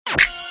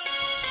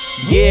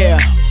Yeah,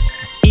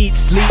 eat,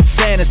 sleep,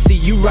 fantasy,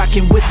 you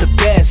rockin' with the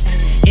best.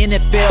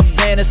 NFL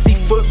Fantasy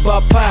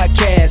Football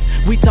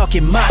Podcast. We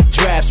talking mock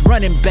drafts,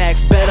 running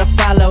backs, better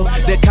follow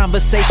the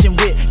conversation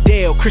with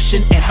Dale,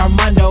 Christian, and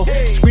Armando.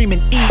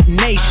 Screaming Eat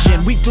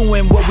Nation, we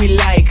doing what we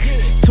like.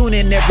 Tune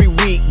in every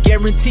week,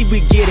 guarantee we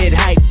get it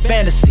hype.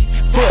 Fantasy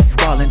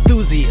football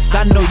enthusiasts,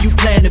 I know you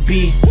plan to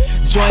be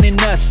joining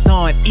us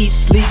on Eat,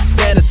 Sleep,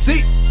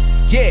 Fantasy.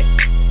 Yeah,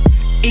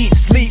 Eat,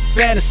 Sleep,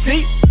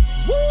 Fantasy.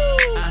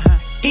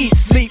 Eat,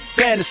 Sleep,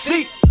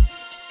 Fantasy.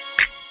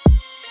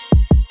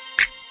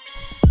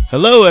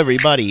 Hello,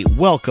 everybody.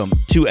 Welcome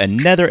to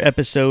another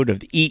episode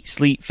of the Eat,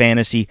 Sleep,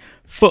 Fantasy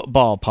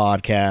Football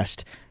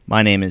Podcast.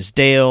 My name is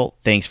Dale.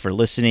 Thanks for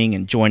listening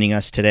and joining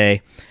us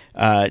today.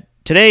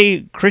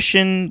 Today,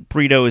 Christian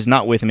Brito is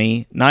not with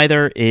me.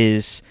 Neither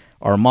is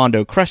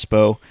Armando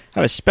Crespo. I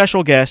have a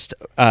special guest.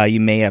 You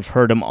may have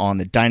heard him on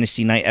the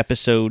Dynasty Night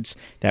episodes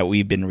that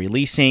we've been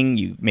releasing.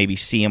 You maybe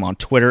see him on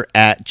Twitter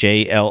at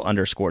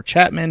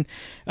JL_Chapman,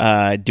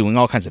 doing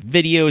all kinds of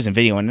videos and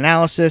video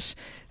analysis.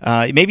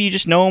 Maybe you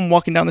just know him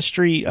walking down the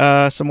street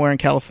somewhere in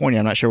California.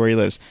 I'm not sure where he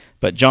lives.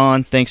 But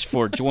John, thanks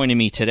for joining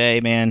me today,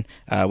 man.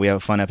 We have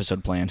a fun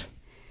episode planned.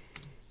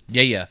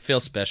 Yeah.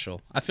 Feel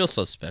special. I feel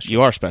so special.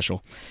 You are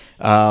special.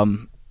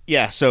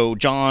 So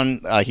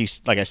John,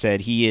 he's like I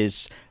said, he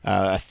is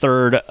a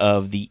third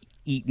of the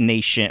Eat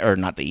Nation, or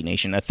not the Eat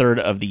Nation, a third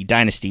of the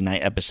Dynasty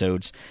Night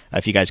episodes.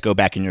 If you guys go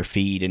back in your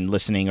feed and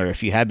listening, or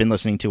if you have been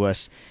listening to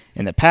us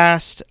in the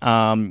past,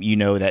 you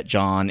know that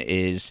John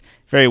is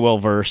very well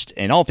versed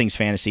in all things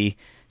fantasy.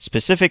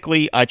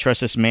 Specifically, I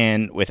trust this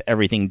man with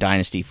everything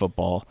Dynasty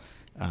football.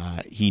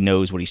 He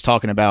knows what he's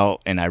talking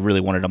about, and I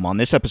really wanted him on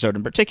this episode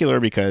in particular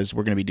because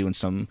we're going to be doing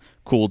some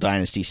cool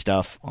Dynasty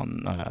stuff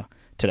on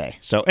today.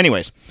 So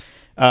anyways,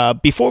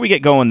 before we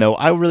get going, though,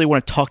 I really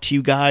want to talk to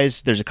you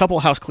guys. There's a couple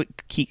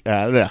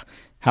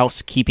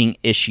housekeeping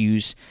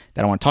issues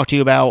that I want to talk to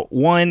you about.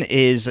 One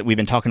is we've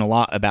been talking a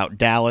lot about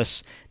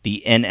Dallas,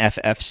 the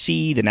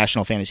NFFC, the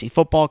National Fantasy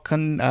Football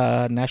Convention.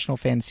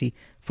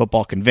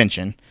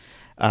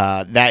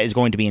 That is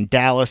going to be in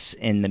Dallas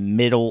in the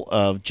middle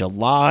of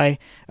July.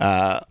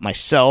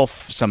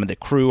 Myself, some of the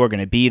crew are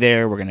going to be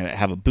there. We're going to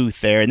have a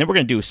booth there, and then we're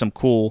going to do some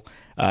cool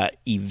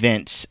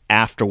events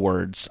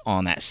afterwards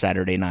on that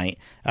Saturday night,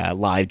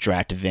 live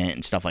draft event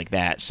and stuff like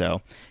that.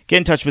 So get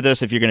in touch with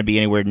us if you're going to be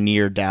anywhere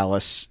near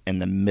Dallas in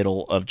the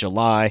middle of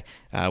July.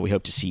 We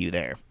hope to see you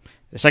there.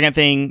 The second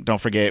thing,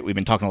 don't forget, we've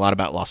been talking a lot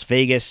about Las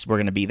Vegas. We're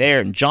going to be there,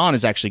 and John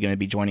is actually going to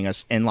be joining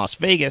us in Las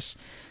Vegas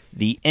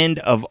the end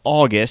of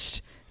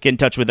August. Get in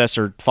touch with us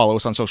or follow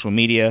us on social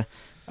media.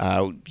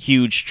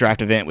 Huge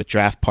draft event with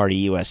Draft Party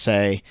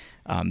USA.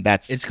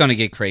 It's going to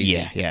get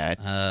crazy.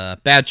 Yeah.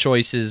 Bad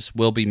choices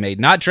will be made.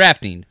 Not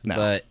drafting,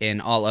 but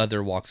in all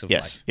other walks of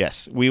life.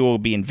 Yes. We will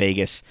be in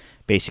Vegas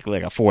basically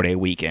like a 4-day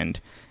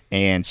weekend.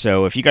 And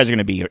so if you guys are going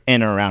to be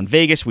in or around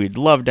Vegas, we'd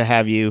love to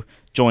have you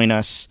join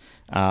us.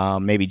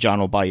 Maybe John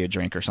will buy you a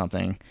drink or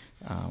something.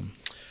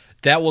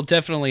 That will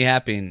definitely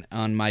happen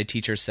on my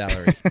teacher's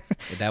salary.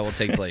 That will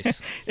take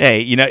place. Hey,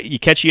 you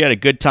catch you at a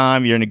good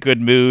time. You're in a good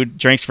mood.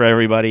 Drinks for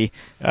everybody.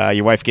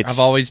 Your wife gets... I've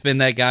always been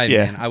that guy,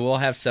 man. I will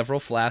have several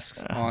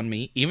flasks on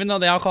me. Even though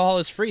the alcohol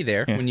is free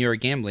there when you're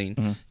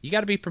gambling, you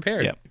got to be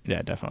prepared.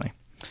 Yeah, definitely.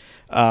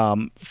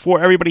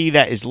 For everybody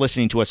that is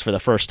listening to us for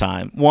the first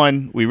time,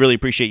 one, we really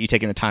appreciate you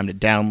taking the time to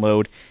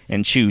download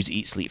and choose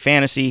Eat Sleep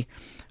Fantasy.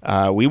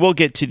 We will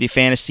get to the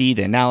fantasy,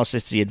 the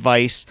analysis, the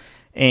advice,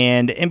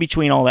 and in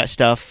between all that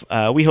stuff,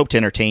 we hope to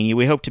entertain you.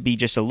 We hope to be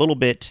just a little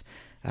bit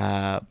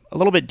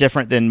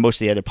different than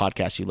most of the other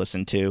podcasts you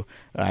listen to.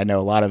 I know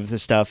a lot of the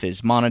stuff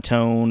is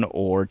monotone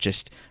or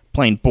just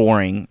plain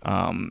boring.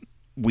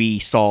 We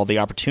saw the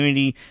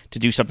opportunity to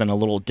do something a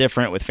little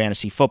different with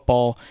fantasy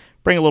football,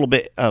 bring a little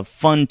bit of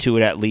fun to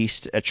it at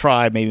least,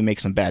 try, maybe make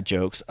some bad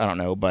jokes. I don't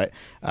know, but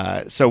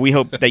so we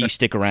hope that you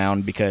stick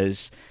around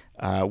because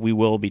we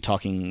will be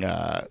talking,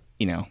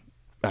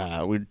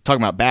 we're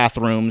talking about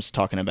bathrooms,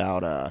 talking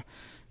about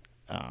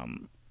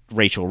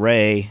Rachel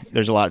Ray.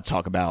 There's a lot to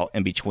talk about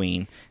in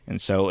between.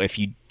 And so if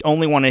you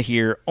only want to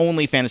hear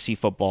only fantasy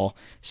football,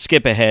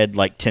 skip ahead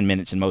like 10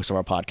 minutes in most of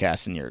our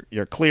podcasts and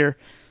you're clear.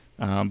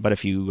 But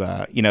if you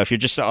if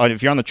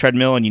you're on the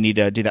treadmill and you need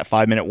to do that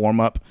 5-minute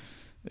warm up,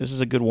 this is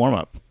a good warm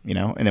up,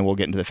 and then we'll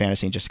get into the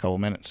fantasy in just a couple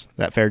minutes. Is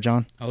that fair,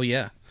 John? Oh,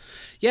 yeah.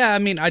 Yeah, I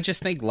mean, I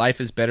just think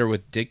life is better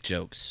with dick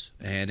jokes,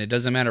 and it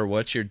doesn't matter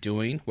what you're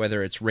doing,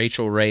 whether it's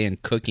Rachel Ray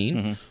and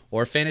cooking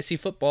or fantasy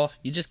football.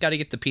 You just got to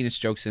get the penis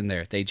jokes in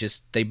there.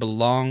 They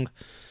belong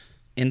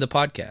in the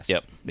podcast.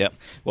 Yep.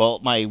 Well,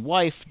 my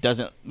wife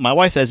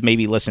has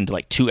maybe listened to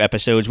like 2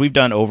 episodes. We've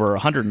done over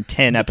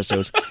 110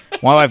 episodes.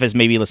 My wife has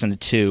maybe listened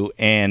to 2,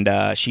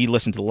 and she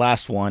listened to the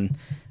last one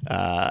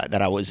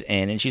that I was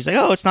in, and she's like,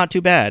 "Oh, it's not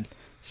too bad."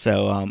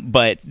 So,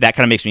 but that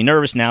kind of makes me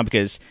nervous now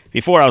because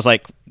before I was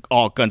like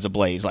all guns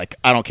ablaze, like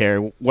I don't care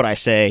what I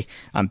say,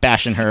 I'm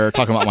bashing her,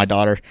 talking about my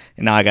daughter,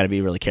 and now I got to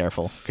be really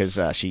careful because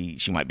she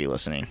might be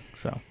listening.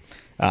 So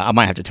I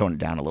might have to tone it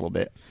down a little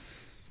bit.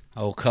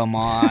 Oh, come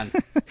on.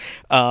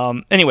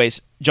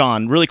 Anyways,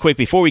 John, really quick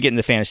before we get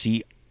into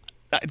fantasy,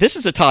 this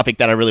is a topic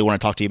that I really want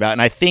to talk to you about,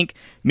 and I think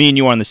me and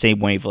you are on the same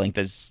wavelength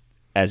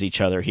as each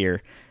other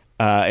here.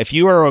 If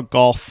you are a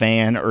golf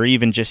fan or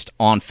even just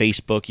on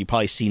Facebook, you've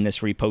probably seen this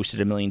reposted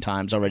a million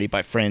times already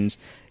by friends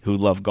who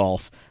love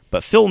golf.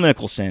 But Phil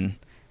Mickelson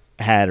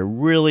had a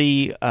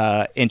really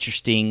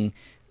interesting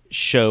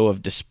show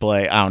of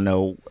display. I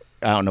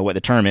don't know what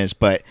the term is,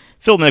 but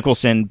Phil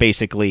Mickelson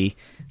basically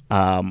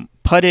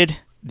putted,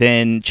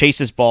 then chased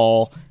his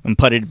ball and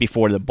putted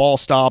before the ball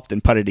stopped,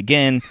 and putted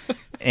again,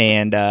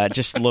 and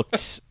just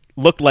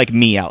looked like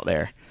me out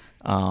there.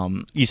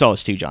 You saw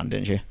this too, John,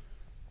 didn't you?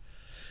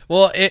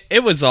 Well,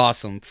 it was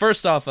awesome.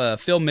 First off,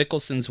 Phil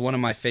Mickelson's one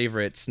of my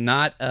favorites,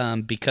 not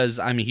because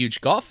I'm a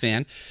huge golf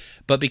fan,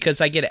 but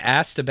because I get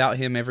asked about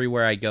him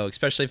everywhere I go,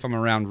 especially if I'm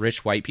around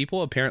rich white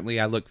people. Apparently,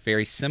 I look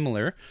very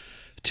similar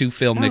to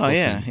Phil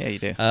Mickelson. Yeah, you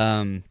do.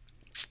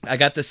 I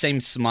got the same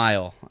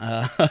smile.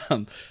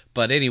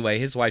 But anyway,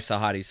 his wife's a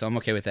hottie, so I'm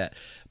okay with that.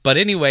 But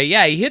anyway,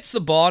 yeah, he hits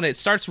the ball, and it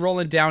starts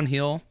rolling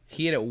downhill.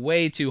 He hit it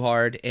way too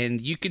hard,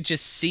 and you could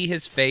just see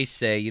his face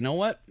say, you know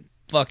what?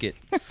 Fuck it.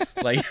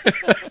 Like,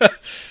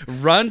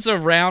 runs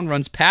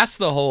past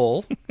the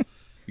hole,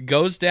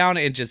 goes down,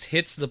 and just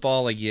hits the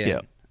ball again.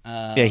 Yeah.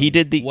 Yeah, he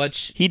did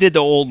the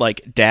old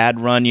like dad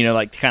run,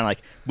 like kind of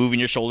like moving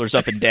your shoulders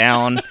up and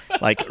down,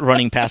 like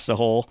running past the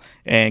hole,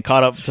 and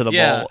caught up to the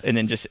ball and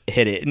then just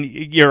hit it. And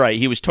you're right,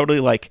 he was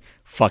totally like,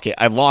 "Fuck it,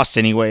 I've lost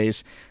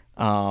anyways."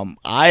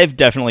 I've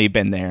definitely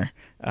been there,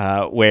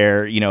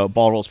 where a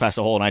ball rolls past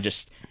the hole and I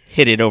just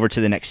hit it over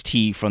to the next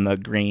tee from the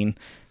green,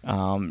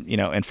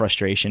 in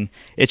frustration.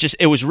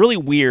 It was really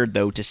weird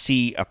though to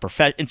see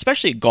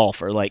especially a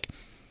golfer. Like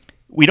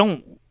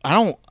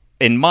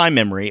in my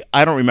memory,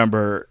 I don't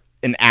remember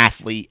an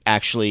athlete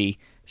actually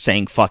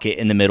saying "fuck it"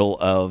 in the middle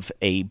of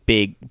a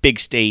big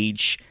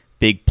stage,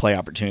 big play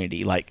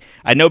opportunity. Like,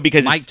 I know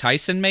because Mike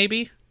Tyson,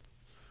 maybe.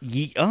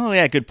 Oh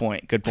yeah, good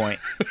point.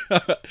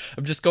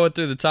 I'm just going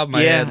through the top of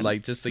my head,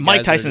 like just the guys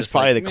Mike Tyson's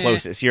probably like, the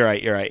closest. You're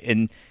right.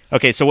 And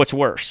okay, so what's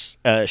worse?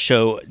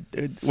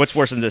 What's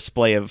worse than the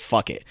display of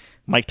 "fuck it"?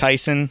 Mike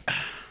Tyson.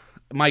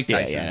 Mike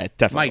Tyson. Yeah,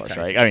 definitely Mike worse,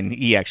 Tyson. right? I mean,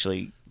 he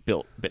actually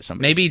bit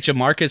somebody. Maybe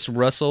Jamarcus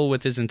Russell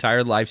with his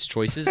entire life's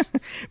choices.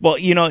 Well,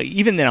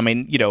 even then, I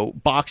mean,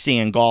 boxing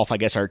and golf, I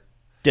guess, are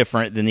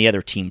different than the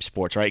other team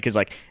sports, right? Because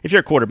like, if you're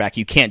a quarterback,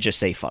 you can't just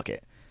say "fuck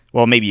it."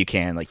 Well, maybe you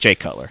can, like Jay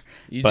Cutler.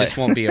 Just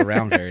won't be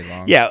around very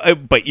long. Yeah,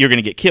 but you're going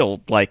to get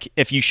killed. Like,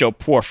 if you show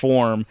poor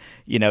form,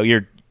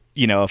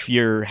 if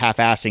you're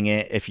half-assing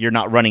it, if you're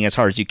not running as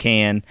hard as you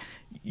can,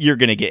 you're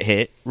going to get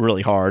hit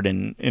really hard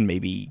and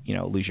maybe,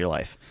 lose your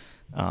life.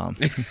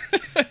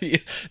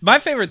 My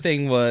favorite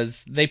thing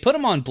was they put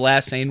him on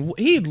blast saying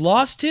he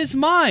lost his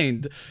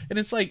mind. And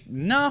it's like,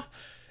 no.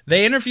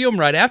 They interview him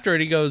right after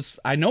it. He goes,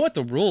 I know what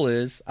the rule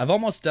is. I've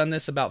almost done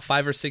this about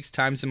 5 or 6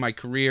 times in my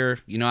career.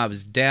 I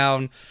was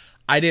down.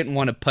 I didn't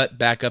want to putt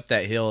back up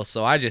that hill,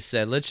 so I just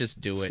said, let's just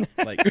do it.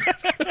 Like,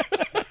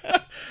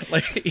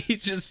 like he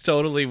just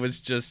totally was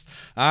just,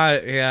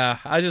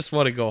 I just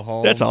want to go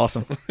home. That's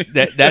awesome.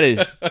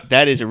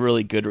 that is a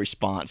really good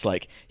response.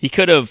 Like, he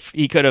could have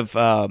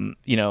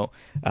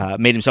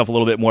made himself a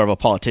little bit more of a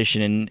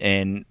politician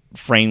and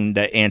framed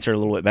the answer a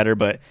little bit better.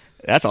 But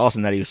that's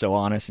awesome that he was so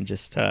honest and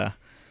just.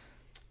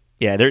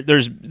 Yeah,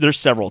 there's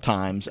several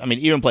times. I mean,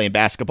 even playing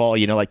basketball,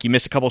 like you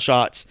miss a couple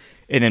shots,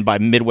 and then by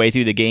midway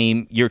through the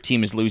game, your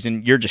team is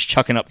losing. You're just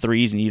chucking up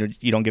threes, and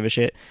you don't give a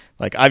shit.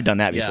 Like, I've done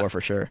that before for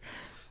sure.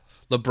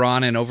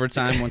 LeBron in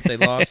overtime once they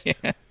lost.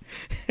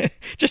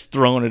 Just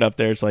throwing it up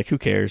there. It's like, who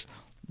cares?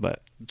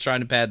 But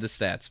trying to pad the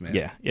stats,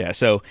 man. Yeah.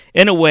 So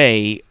in a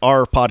way,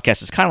 our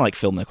podcast is kind of like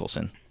Phil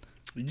Mickelson.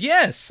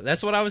 Yes,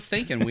 that's what I was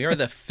thinking. We are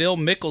the Phil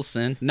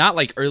Mickelson, not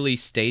like early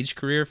stage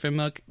career Phil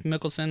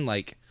Mickelson,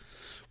 like.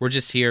 We're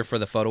just here for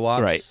the photo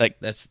ops. Right. Like,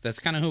 that's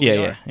kind of who we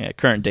are. Yeah.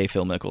 Current day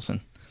Phil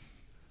Mickelson.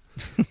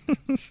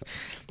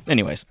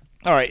 Anyways.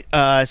 All right.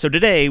 So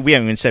today, we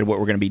haven't even said what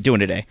we're going to be doing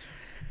today.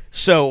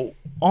 So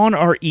on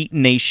our Eat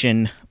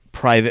Nation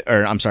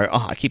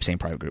I keep saying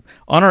private group.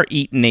 On our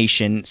Eat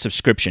Nation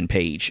subscription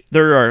page,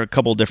 there are a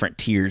couple different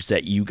tiers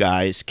that you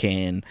guys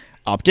can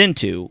opt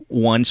into.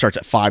 One starts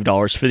at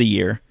 $5 for the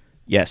year.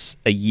 Yes,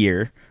 a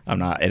year. I'm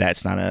not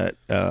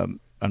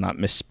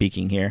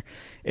misspeaking here.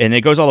 And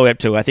it goes all the way up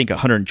to, I think,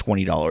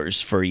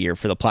 $120 for a year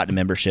for the Platinum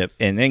membership,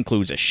 and it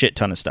includes a shit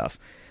ton of stuff.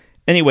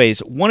 Anyways,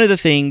 one of the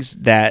things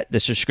that the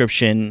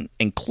subscription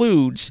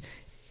includes,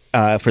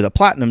 for the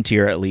Platinum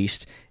tier at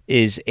least,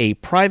 is a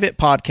private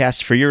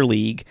podcast for your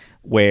league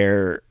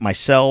where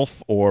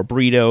myself or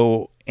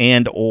Burrito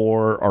and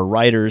or our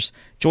writers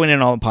join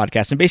in on the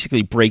podcast and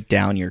basically break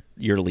down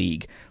your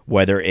league,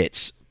 whether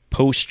it's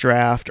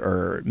post-draft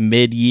or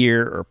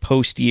mid-year or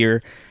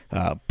post-year,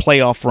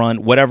 playoff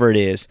run, whatever it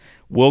is.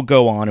 We'll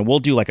go on and we'll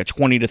do like a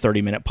 20 to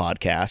 30 minute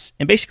podcast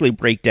and basically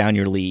break down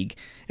your league.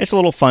 It's a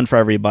little fun for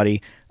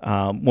everybody.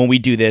 When we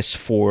do this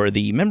for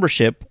the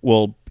membership,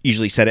 we'll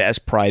usually set it as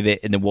private,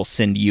 and then we'll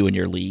send you and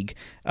your league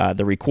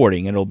the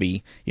recording. It'll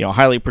be,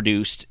 highly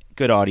produced,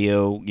 good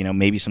audio,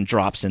 maybe some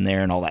drops in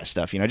there and all that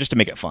stuff, just to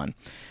make it fun.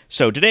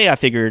 So today I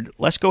figured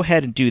let's go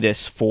ahead and do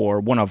this for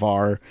one of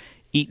our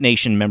Eat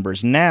Nation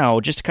members now,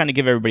 just to kind of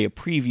give everybody a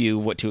preview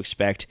of what to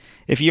expect.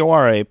 If you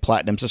are a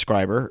Platinum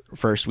subscriber,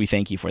 first, we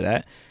thank you for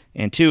that.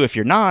 And two, if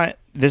you're not,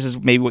 this is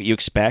maybe what you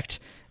expect.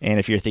 And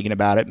if you're thinking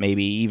about it,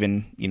 maybe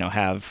even,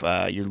 have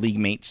your league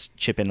mates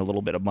chip in a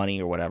little bit of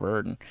money or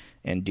whatever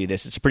and do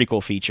this. It's a pretty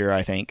cool feature,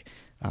 I think,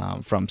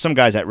 from some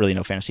guys that really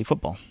know fantasy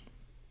football.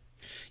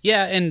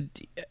 Yeah, and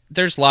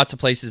there's lots of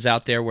places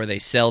out there where they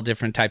sell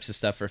different types of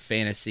stuff for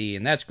fantasy,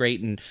 and that's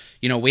great. And,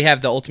 we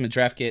have the Ultimate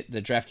Draft Kit,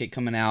 the Draft Kit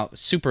coming out.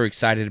 Super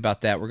excited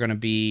about that. We're going to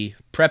be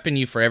prepping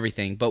you for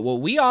everything. But what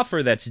we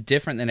offer that's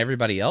different than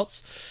everybody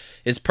else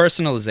is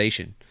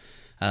personalization.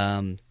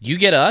 You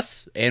get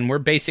us, and we're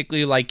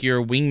basically like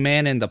your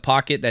wingman in the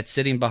pocket that's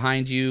sitting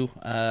behind you,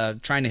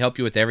 trying to help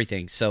you with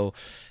everything. So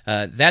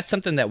that's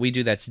something that we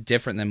do that's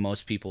different than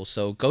most people.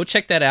 So go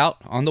check that out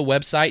on the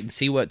website and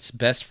see what's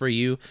best for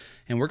you,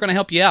 and we're going to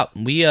help you out.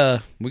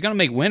 We're going to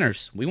make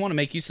winners. We want to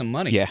make you some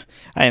money. Yeah,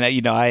 and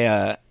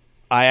I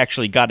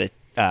actually got a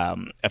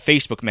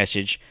Facebook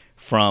message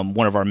from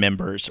one of our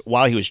members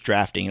while he was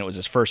drafting, and it was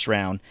his first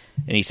round,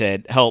 and he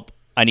said, "Help!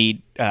 I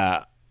need."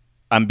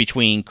 I'm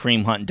between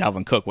Kareem Hunt and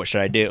Dalvin Cook. What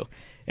should I do?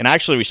 And I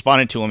actually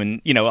responded to him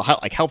and,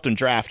 helped him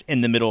draft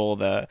in the middle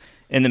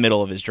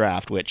of his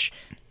draft, which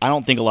I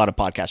don't think a lot of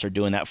podcasts are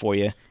doing that for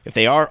you. If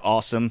they are,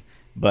 awesome,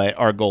 but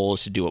our goal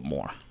is to do it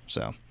more.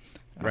 So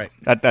right.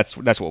 That's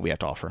what we have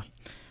to offer.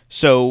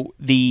 So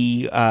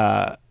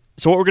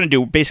so what we're going to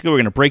do, basically we're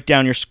going to break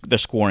down the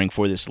scoring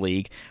for this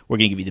league. We're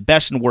going to give you the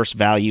best and worst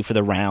value for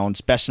the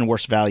rounds, best and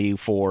worst value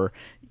for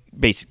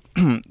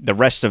the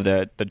rest of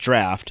the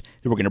draft.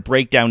 We're going to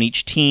break down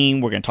each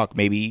team. We're going to talk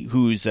maybe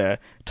who's a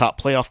top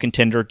playoff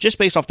contender just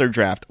based off their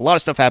draft. A lot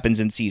of stuff happens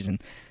in season.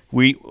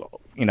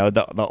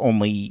 The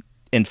only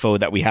info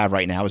that we have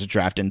right now is a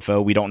draft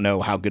info. We don't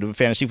know how good of a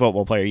fantasy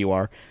football player you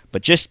are,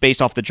 but just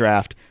based off the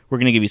draft, we're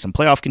going to give you some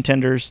playoff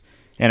contenders,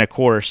 and of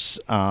course,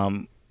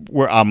 I'm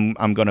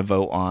going to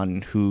vote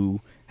on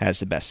who has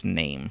the best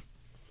name.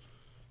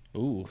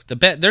 Ooh,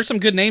 there's some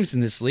good names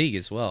in this league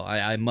as well,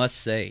 I must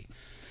say.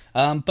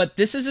 But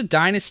this is a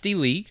dynasty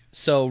league,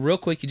 so real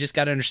quick, you just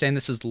got to understand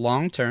this is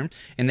long-term,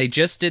 and they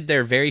just did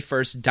their very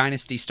first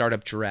dynasty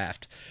startup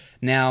draft.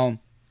 Now,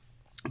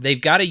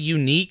 they've got the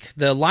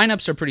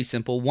lineups are pretty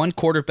simple. 1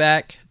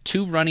 quarterback,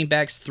 2 running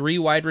backs, 3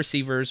 wide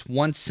receivers,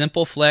 1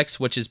 simple flex,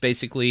 which is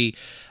basically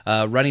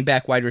running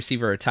back, wide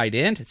receiver, or tight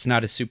end. It's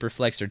not a super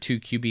flex or 2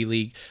 QB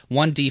league.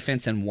 1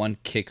 defense and 1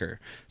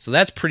 kicker. So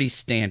that's pretty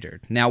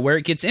standard. Now, where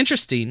it gets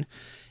interesting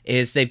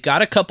is they've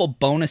got a couple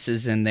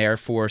bonuses in there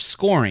for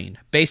scoring.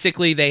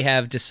 Basically, they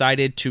have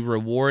decided to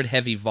reward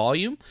heavy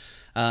volume.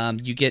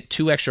 You get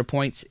 2 extra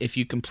points if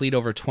you complete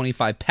over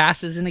 25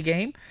 passes in a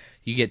game.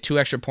 You get 2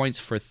 extra points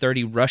for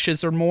 30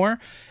 rushes or more,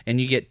 and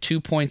you get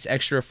 2 points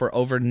extra for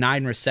over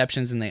 9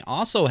 receptions. And they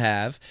also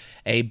have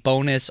a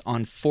bonus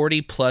on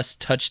 40-plus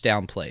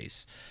touchdown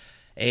plays.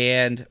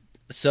 And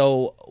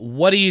so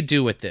what do you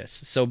do with this?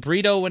 So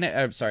Brito,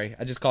 I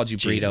just called you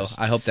Brito. Jesus.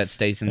 I hope that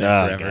stays in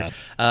there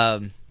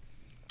forever.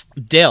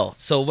 Dale.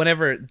 So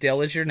whenever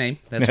Dale is your name,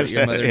 that's what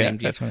your mother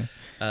named you. That's fine.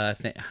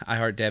 I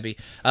heart Debbie.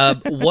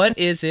 What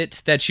is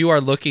it that you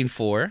are looking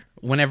for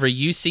whenever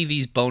you see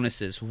these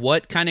bonuses?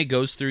 What kind of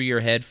goes through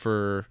your head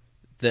for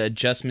the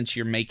adjustments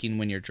you're making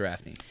when you're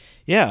drafting?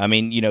 Yeah, I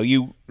mean,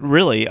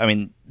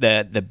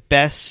 the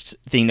best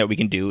thing that we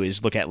can do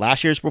is look at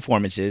last year's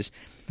performances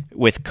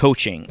with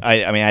coaching.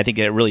 I think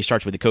it really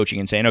starts with the coaching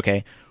and saying,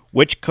 okay,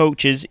 which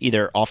coaches,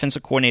 either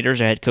offensive coordinators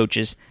or head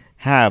coaches,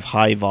 have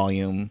high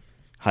volume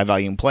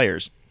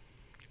players.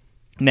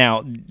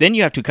 Now, then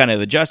you have to kind of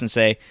adjust and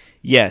say,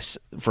 yes,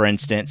 for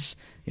instance,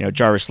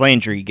 Jarvis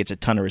Landry gets a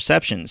ton of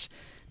receptions.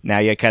 Now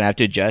you kind of have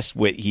to adjust.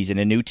 He's in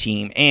a new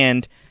team,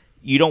 and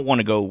you don't want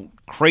to go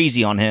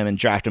crazy on him and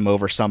draft him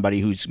over somebody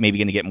who's maybe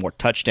going to get more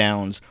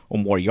touchdowns or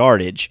more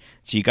yardage.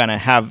 So you kind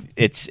of have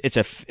it's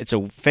a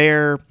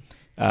fair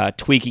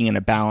tweaking and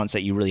a balance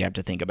that you really have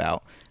to think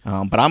about.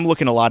 But I'm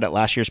looking a lot at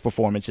last year's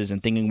performances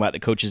and thinking about the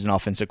coaches and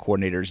offensive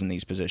coordinators in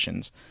these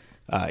positions.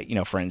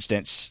 For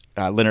instance,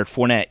 Leonard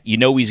Fournette,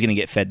 he's going to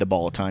get fed the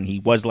ball a ton. He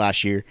was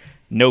last year.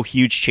 No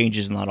huge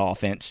changes in that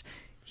offense.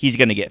 He's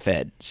going to get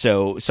fed.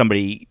 So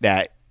somebody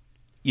that,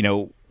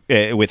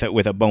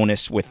 with a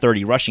bonus with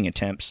 30 rushing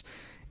attempts,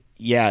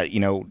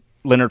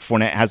 Leonard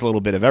Fournette has a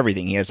little bit of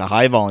everything. He has a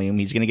high volume.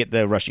 He's going to get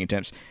the rushing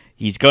attempts.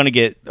 He's going to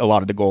get a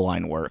lot of the goal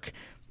line work.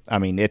 I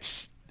mean,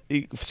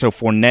 so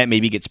Fournette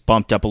maybe gets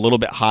bumped up a little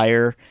bit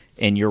higher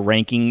in your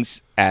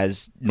rankings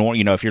as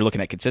if you're looking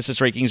at consensus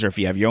rankings or if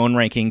you have your own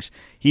rankings,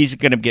 he's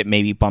going to get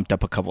maybe bumped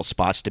up a couple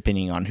spots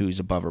depending on who's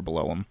above or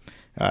below him.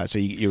 So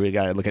you really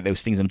got to look at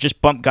those things and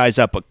just bump guys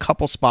up a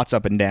couple spots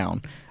up and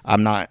down.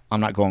 I'm not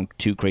going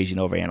too crazy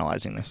and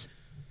overanalyzing this.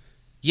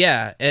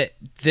 Yeah,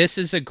 this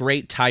is a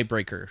great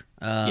tiebreaker.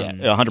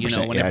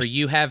 100%. Whenever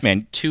you have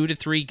 2 to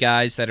 3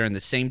 guys that are in the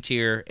same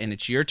tier and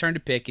it's your turn to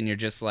pick and you're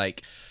just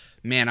like,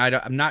 man,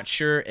 I'm not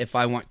sure if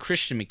I want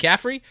Christian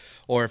McCaffrey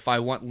or if I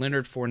want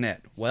Leonard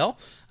Fournette. Well,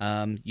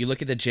 you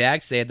look at the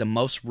Jags, they had the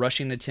most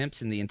rushing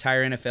attempts in the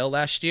entire NFL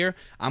last year.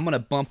 I'm going to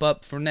bump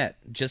up Fournette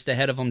just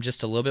ahead of them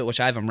just a little bit, which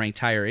I have them ranked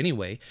higher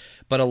anyway.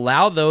 But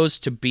allow those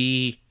to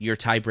be your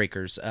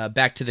tiebreakers.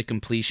 Back to the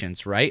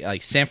completions, right?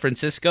 Like San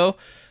Francisco,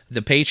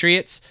 the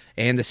Patriots,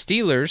 and the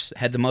Steelers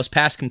had the most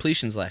pass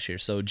completions last year.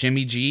 So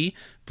Jimmy G,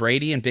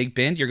 Brady, and Big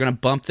Ben, you're going to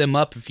bump them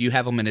up if you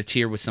have them in a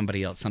tier with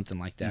somebody else, something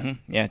like that.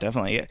 Mm-hmm. Yeah,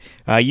 definitely.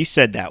 You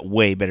said that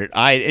way better.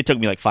 It took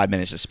me like 5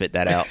 minutes to spit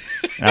that out,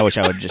 and I wish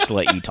I would just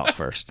let you talk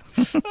first.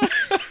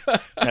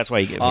 That's why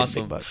you get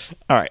awesome. Big bucks.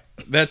 All right.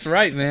 That's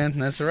right, man.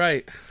 That's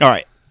right. All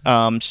right.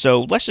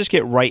 So let's just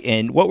get right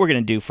in. What we're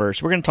going to do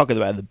first, we're going to talk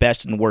about the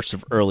best and worst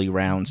of early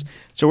rounds.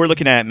 So we're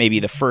looking at maybe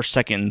the first,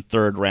 second, and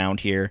third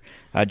round here.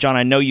 John,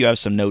 I know you have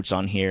some notes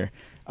on here.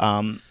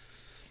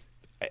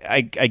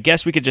 I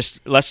guess we could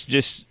let's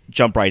just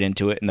jump right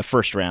into it in the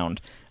first round.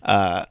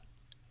 I'll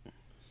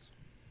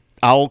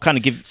kind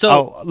of give.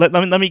 So let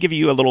me give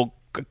you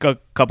a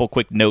couple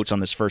quick notes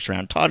on this first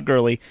round. Todd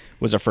Gurley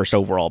was our first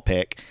overall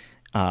pick.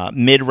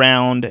 Mid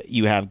round,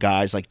 you have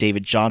guys like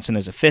David Johnson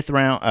as a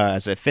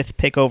fifth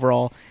pick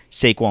overall.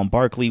 Saquon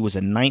Barkley was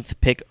a 9th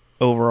pick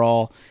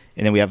overall,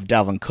 and then we have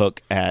Dalvin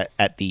Cook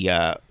at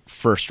the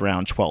first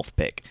round 12th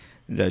pick.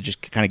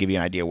 Just kind of give you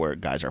an idea where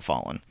guys are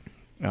falling.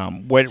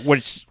 What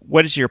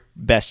is your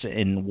best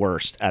and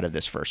worst out of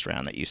this first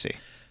round that you see?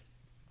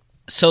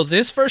 So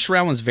this first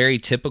round was very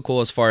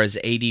typical as far as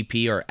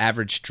ADP or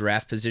average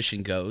draft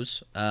position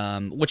goes,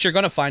 which you're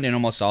going to find in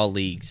almost all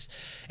leagues.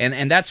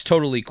 And that's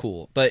totally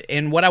cool.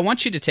 And what I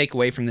want you to take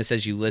away from this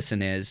as you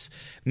listen is,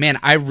 man,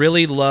 I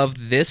really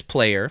love this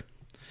player,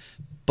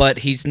 but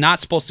he's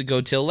not supposed to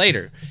go till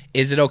later.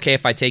 Is it okay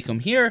if I take him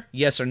here?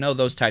 Yes or no,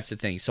 those types of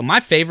things. So my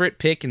favorite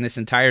pick in this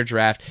entire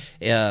draft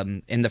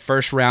in the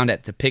first round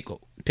at the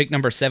pick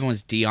number 7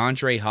 was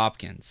DeAndre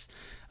Hopkins.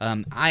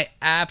 I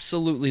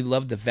absolutely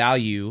love the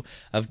value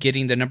of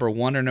getting the number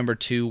 1 or number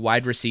 2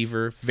 wide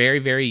receiver, very,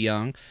 very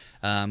young.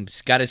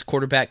 He's got his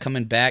quarterback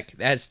coming back.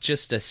 That's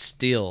just a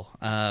steal.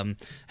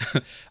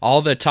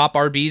 All the top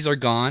RBs are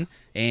gone,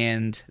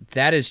 and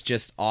that is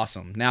just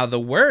awesome. Now, the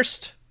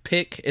worst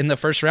pick in the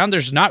first round,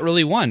 there's not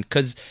really one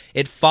because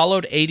it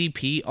followed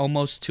ADP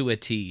almost to a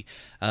T.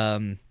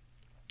 I'm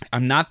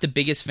not the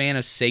biggest fan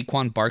of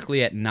Saquon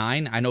Barkley at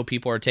 9. I know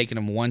people are taking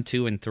him 1,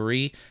 2, and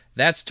 3.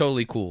 That's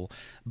totally cool.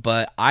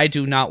 But I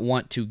do not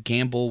want to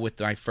gamble with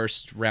my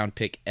first round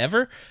pick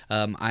ever.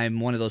 I'm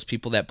one of those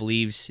people that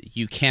believes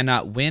you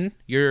cannot win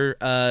your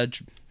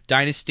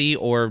dynasty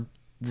or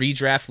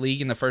redraft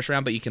league in the first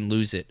round, but you can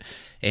lose it.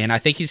 And I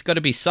think he's going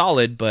to be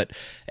solid, but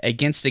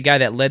against a guy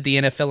that led the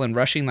NFL in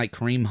rushing like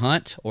Kareem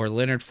Hunt or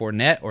Leonard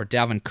Fournette or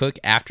Dalvin Cook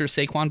after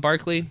Saquon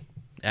Barkley,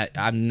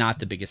 I'm not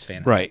the biggest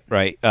fan of it.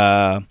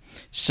 Right.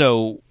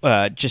 So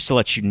just to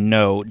let you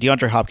know,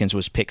 DeAndre Hopkins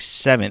was picked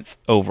 7th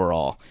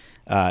overall.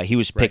 He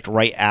was picked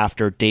right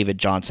after David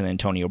Johnson and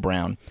Antonio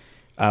Brown.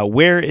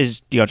 Where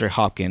is DeAndre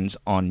Hopkins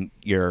on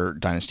your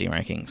dynasty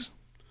rankings?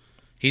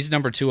 He's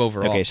number 2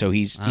 overall. Okay, so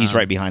he's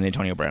right behind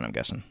Antonio Brown, I'm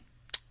guessing.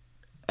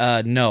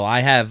 No, I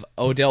have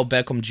Odell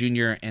Beckham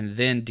Jr. and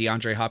then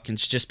DeAndre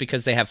Hopkins just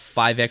because they have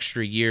 5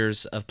 extra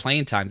years of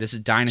playing time. This is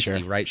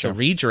dynasty, right? Sure. So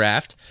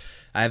redraft,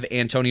 I have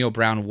Antonio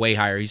Brown way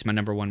higher. He's my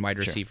number 1 wide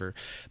receiver.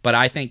 But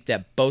I think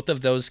that both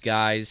of those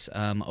guys,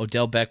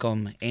 Odell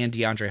Beckham and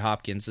DeAndre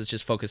Hopkins, let's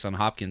just focus on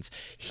Hopkins.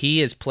 He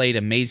has played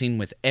amazing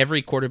with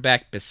every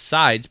quarterback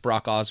besides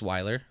Brock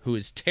Osweiler, who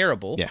is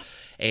terrible. Yeah.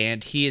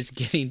 And he is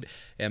getting,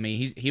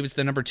 he was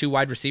the number 2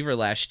 wide receiver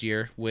last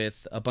year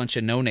with a bunch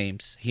of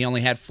no-names. He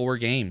only had 4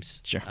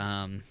 games. Sure.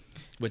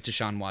 With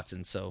Deshaun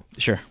Watson.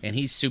 Sure. And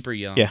he's super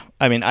young. Yeah.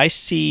 I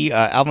see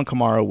Alvin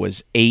Kamara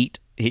was 8.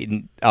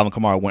 Alvin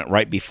Kamara went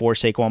right before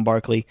Saquon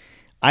Barkley.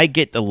 I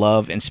get the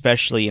love,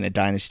 especially in a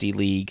dynasty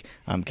league,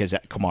 because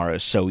Kamara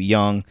is so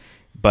young.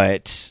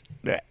 But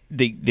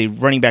the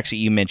running backs that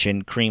you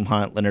mentioned, Kareem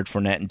Hunt, Leonard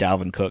Fournette, and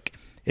Dalvin Cook,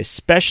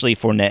 especially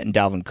Fournette and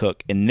Dalvin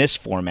Cook in this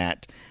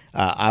format,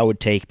 I would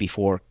take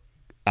before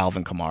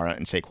Alvin Kamara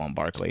and Saquon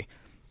Barkley.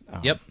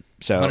 Yep.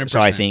 100%. So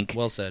I think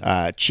well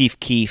said. Chief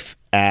Keef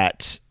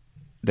at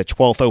the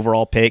 12th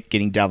overall pick,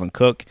 getting Dalvin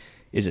Cook,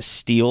 is a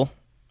steal.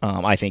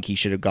 I think he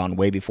should have gone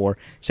way before.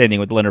 Same thing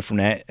with Leonard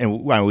Fournette.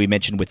 And we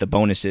mentioned with the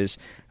bonuses,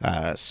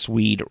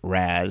 Swede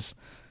Raz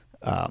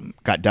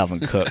got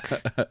Dalvin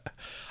Cook.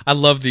 I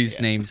love these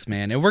names,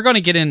 man. And we're going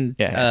to get in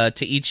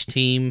to each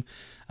team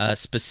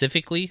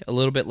specifically a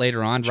little bit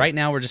later on. Sure. Right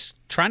now, we're just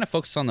trying to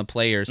focus on the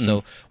players.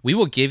 So we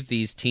will give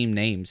these team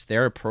names.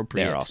 They're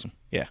appropriate. They're awesome.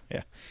 Yeah.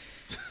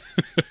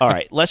 All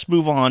right, let's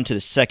move on to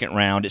the second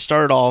round. It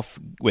started off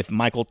with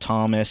Michael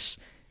Thomas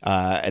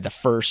at the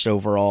first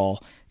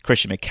overall.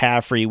 Christian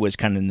McCaffrey was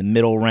kind of in the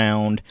middle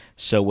round.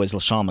 So was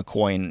LaShawn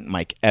McCoy and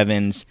Mike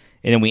Evans.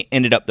 And then we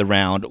ended up the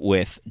round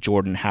with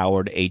Jordan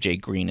Howard, A.J.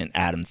 Green, and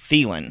Adam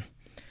Thielen.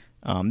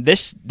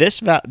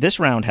 This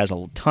round has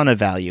a ton of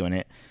value in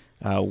it.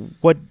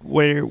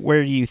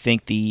 Where do you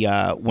think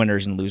the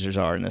winners and losers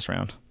are in this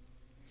round?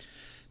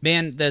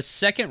 Man, the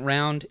second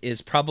round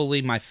is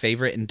probably my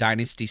favorite in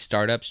Dynasty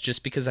startups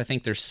just because I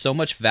think there's so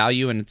much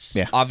value and it's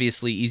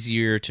obviously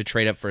easier to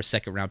trade up for a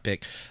second-round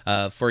pick.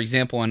 For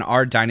example, in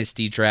our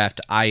Dynasty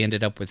draft, I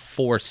ended up with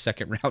 4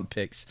 second-round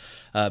picks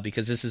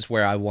because this is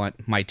where I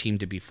want my team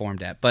to be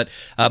formed at. But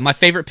my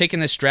favorite pick in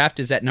this draft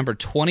is at number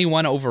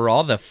 21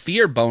 overall, the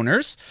Fear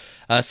Boners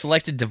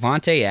selected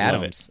Davante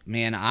Adams.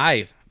 Man,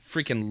 I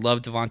freaking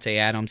love Davante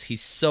Adams.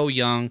 He's so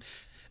young.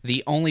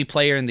 The only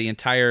player in the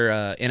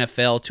entire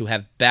NFL to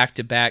have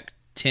back-to-back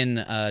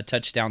 10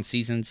 touchdown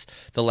seasons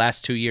the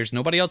last 2 years.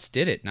 Nobody else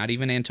did it, not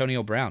even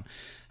Antonio Brown.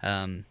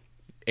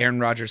 Aaron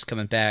Rodgers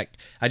coming back.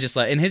 And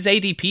his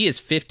ADP is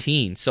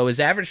 15, so his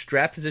average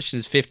draft position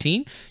is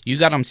 15. You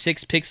got him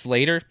 6 picks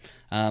later.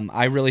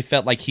 I really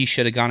felt like he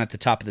should have gone at the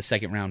top of the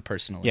second round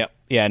personally. Yep.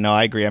 Yeah, no,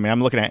 I agree. I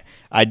mean,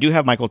 I do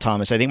have Michael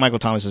Thomas. I think Michael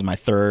Thomas is my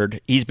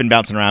third. He's been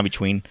bouncing around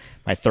between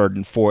my third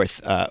and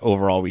fourth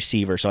overall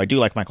receiver, so I do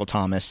like Michael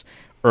Thomas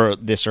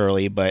this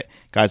early, but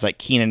guys like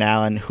Keenan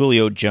Allen,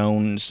 Julio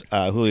Jones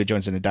in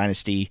the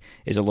Dynasty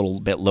is a little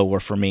bit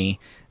lower for me,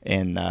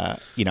 and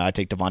I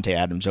take Davante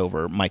Adams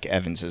over Mike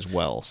Evans as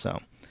well. So,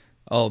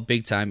 oh,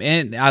 big time!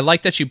 And I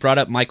like that you brought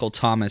up Michael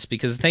Thomas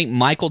because I think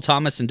Michael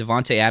Thomas and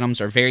Davante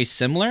Adams are very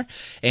similar,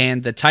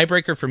 and the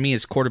tiebreaker for me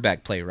is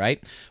quarterback play.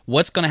 Right?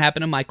 What's going to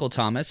happen to Michael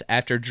Thomas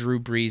after Drew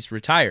Brees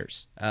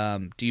retires?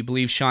 Do you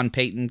believe Sean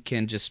Payton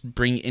can just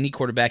bring any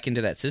quarterback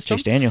into that system?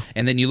 Chase Daniel,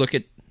 and then you look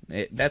at.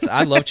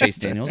 I love Chase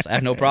Daniels. I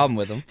have no problem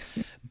with him.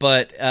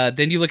 But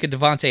then you look at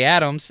Davante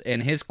Adams,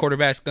 and his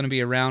quarterback's going to be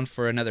around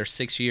for another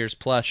 6 years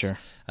plus. Sure.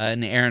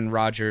 And Aaron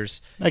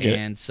Rodgers.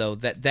 And so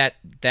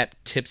that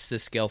tips the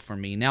scale for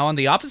me. Now, on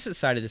the opposite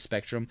side of the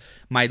spectrum,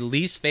 my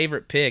least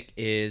favorite pick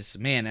is,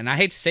 and I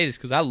hate to say this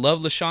because I love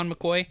LaShawn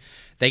McCoy.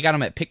 They got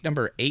him at pick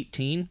number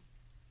 18.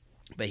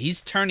 But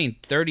he's turning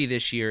 30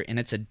 this year, and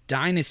it's a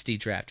dynasty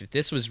draft. If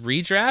this was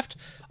redraft,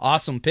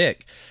 awesome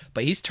pick.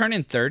 But he's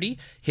turning 30.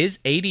 His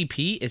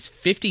ADP is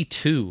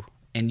 52,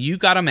 and you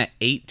got him at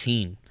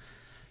 18.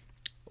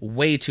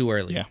 Way too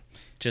early. Yeah.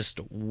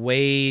 Just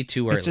way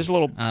too early. It's just a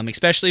little...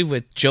 especially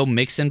with Joe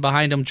Mixon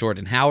behind him,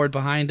 Jordan Howard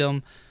behind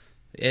him.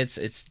 It's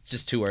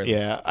just too early.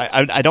 Yeah,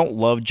 I don't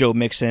love Joe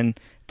Mixon,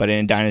 but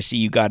in Dynasty,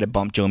 you got to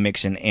bump Joe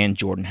Mixon and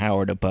Jordan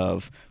Howard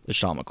above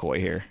LaShawn McCoy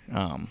here.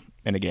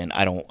 And again,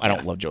 I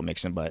don't love Joe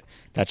Mixon, but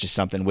that's just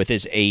something with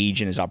his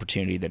age and his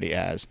opportunity that he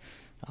has.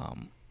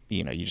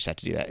 You just have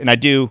to do that. And I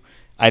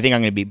think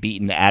I'm going to be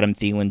beating the Adam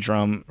Thielen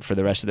drum for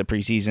the rest of the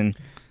preseason.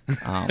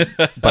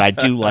 But I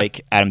do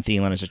like Adam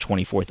Thielen as a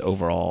 24th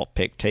overall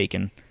pick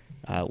taken.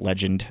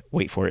 Legend,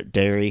 wait for it,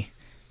 Derry.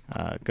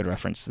 Good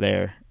reference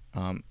there.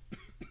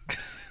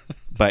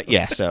 But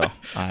yeah, so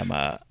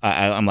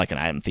I'm like an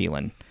Adam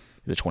Thielen,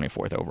 the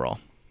 24th overall.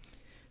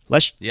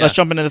 Let's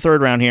jump into the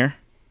third round here.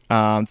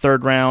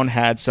 Third round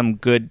had some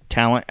good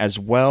talent as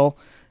well.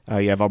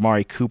 You have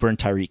Amari Cooper and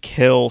Tyreek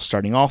Hill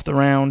starting off the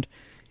round.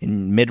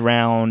 In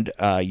mid-round,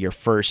 your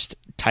first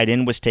tight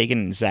end was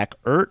taken in Zach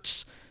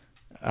Ertz.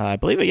 I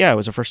believe it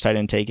was the first tight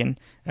end taken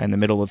in the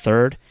middle of the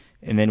third.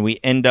 And then we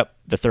end up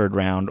the third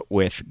round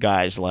with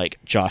guys like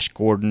Josh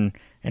Gordon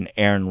and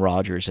Aaron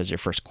Rodgers as your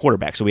first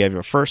quarterback. So we have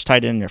your first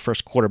tight end and your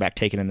first quarterback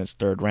taken in this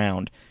third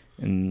round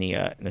in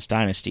this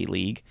Dynasty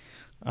League.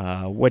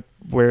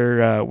 Where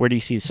do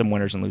you see some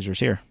winners and losers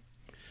here?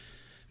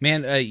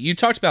 Man, you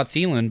talked about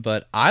Thielen,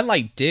 but I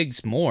like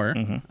Diggs more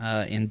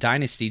in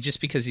Dynasty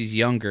just because he's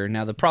younger.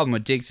 Now, the problem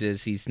with Diggs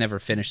is he's never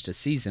finished a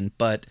season,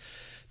 but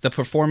the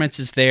performance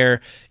is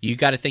there. You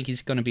got to think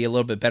he's going to be a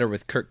little bit better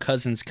with Kirk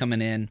Cousins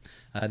coming in.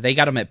 They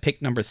got him at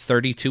pick number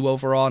 32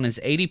 overall, and his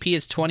ADP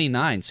is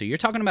 29. So you're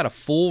talking about a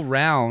full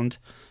round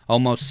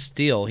almost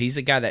steal. He's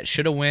a guy that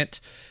should have went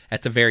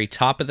at the very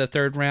top of the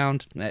third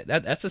round.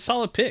 That's a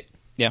solid pick.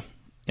 Yeah.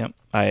 Yep.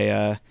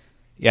 I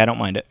don't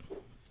mind it.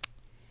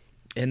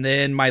 And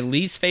then my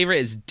least favorite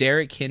is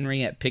Derrick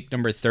Henry at pick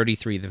number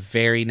 33, the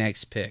very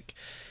next pick.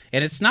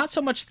 And it's not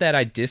so much that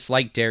I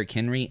dislike Derrick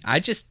Henry.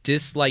 I just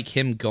dislike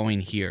him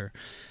going here.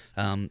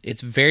 It's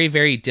very,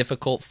 very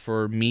difficult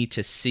for me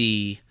to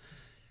see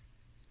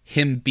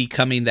him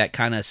becoming that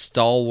kind of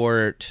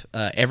stalwart,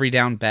 every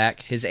down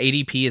back. His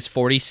ADP is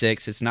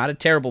 46. It's not a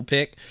terrible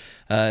pick.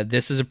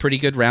 This is a pretty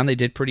good round. They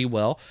did pretty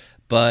well.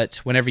 But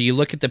whenever you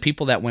look at the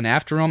people that went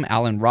after him,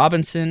 Allen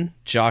Robinson,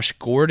 Josh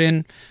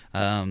Gordon,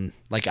 I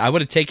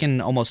would have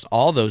taken almost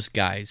all those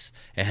guys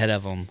ahead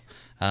of him.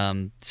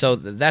 So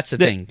that's the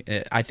thing.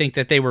 I think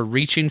that they were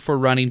reaching for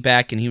running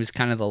back, and he was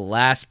kind of the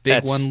last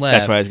big one left.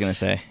 That's what I was going to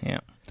say.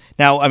 Yeah.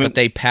 Now, but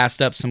they passed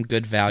up some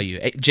good value.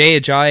 Jay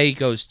Ajayi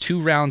goes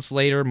 2 rounds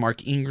later.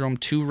 Mark Ingram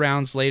 2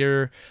 rounds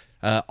later.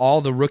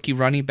 All the rookie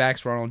running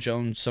backs, Ronald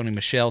Jones, Sony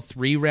Michel,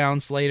 3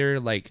 rounds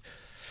later.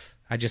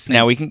 I just think...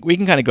 Now we can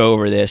kind of go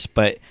over this,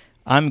 but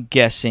I'm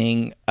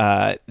guessing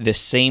the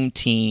same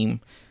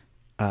team.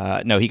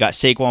 No, he got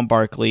Saquon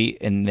Barkley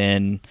and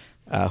then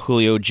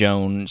Julio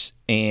Jones,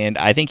 and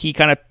I think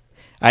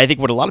I think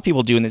what a lot of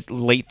people do in the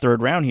late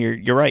third round here.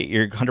 You're right.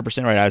 You're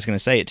 100% right. I was going to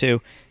say it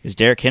too. Is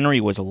Derrick Henry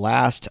was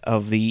last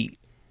of the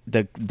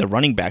the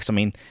running backs. I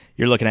mean,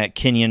 you're looking at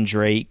Kenyon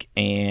Drake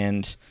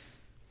and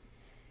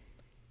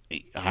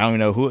I don't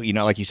know who,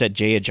 like you said,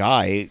 Jay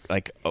Ajayi,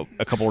 like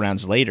a couple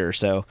rounds later.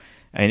 So,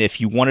 and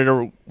if you wanted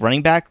a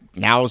running back,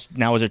 now is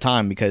the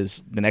time,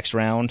 because the next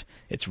round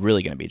it's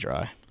really going to be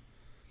dry.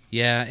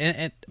 Yeah,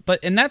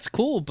 and that's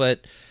cool,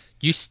 but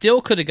you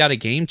still could have got a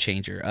game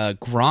changer.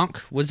 Gronk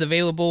was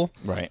available,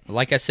 right?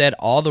 Like I said,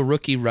 all the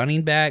rookie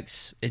running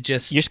backs. It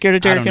just, you're scared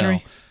of Derrick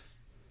Henry?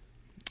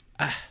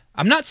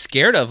 I'm not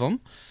scared of him.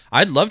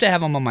 I'd love to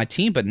have him on my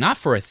team, but not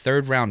for a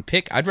third-round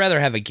pick. I'd rather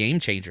have a game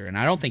changer, and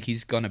I don't think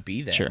he's going to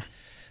be there. Sure.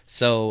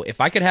 So if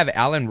I could have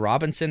Allen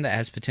Robinson that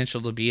has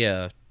potential to be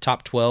a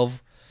top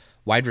 12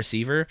 wide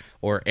receiver,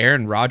 or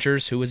Aaron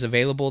Rodgers, who is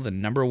available, the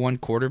number one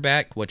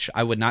quarterback, which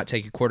I would not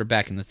take a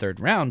quarterback in the third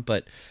round,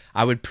 but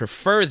I would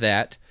prefer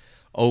that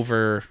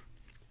over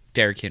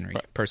Derrick Henry,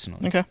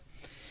 personally. Okay.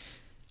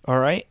 All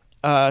right.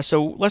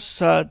 So let's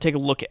take a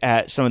look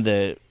at some of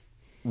the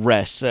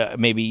rest,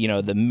 maybe,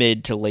 the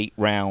mid to late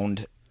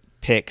round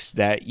picks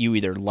that you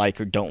either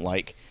like or don't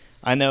like.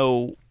 I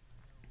know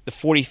the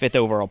 45th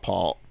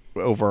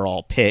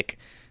overall pick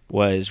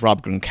was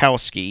Rob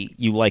Gronkowski.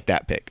 You like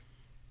that pick?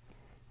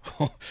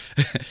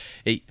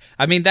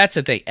 I mean, that's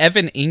the thing.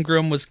 Evan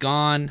Ingram was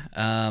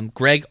gone.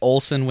 Greg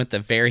Olsen with the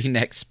very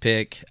next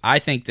pick. I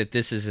think that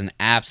this is an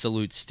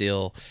absolute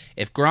steal.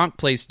 If Gronk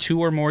plays 2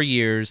 or more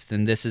years,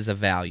 then this is a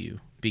value,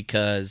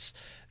 because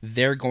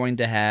they're going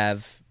to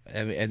have,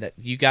 and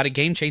you got a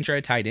game changer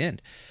at tight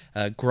end.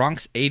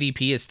 Gronk's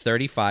ADP is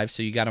 35,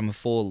 so you got him a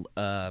full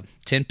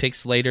 10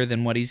 picks later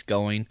than what he's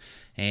going.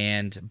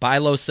 And buy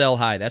low, sell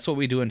high. That's what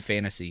we do in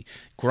fantasy.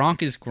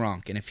 Gronk is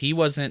Gronk. And if he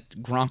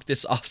wasn't Gronk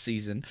this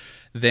offseason,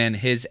 then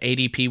his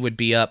ADP would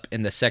be up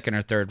in the second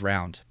or third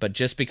round. But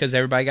just because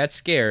everybody got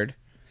scared,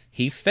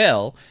 he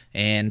fell.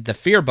 And the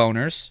fear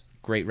boners,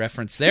 great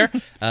reference there,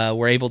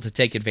 were able to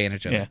take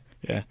advantage of it.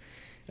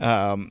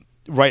 Yeah.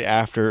 Right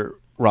after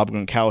Rob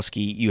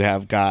Gronkowski, you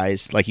have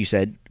guys, like you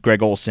said,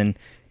 Greg Olsen,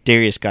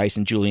 Darius Geis,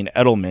 and Julian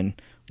Edelman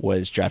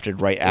was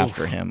drafted right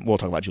after him. We'll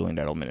talk about Julian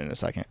Edelman in a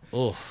second.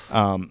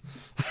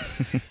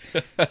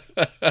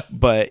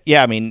 But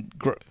yeah, I mean,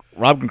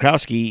 Rob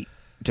Gronkowski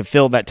to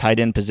fill that tight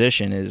end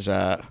position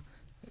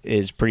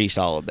is pretty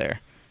solid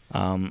there.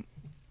 I'm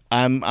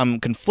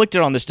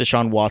conflicted on this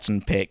Deshaun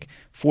Watson pick,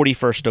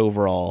 41st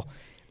overall.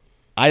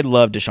 I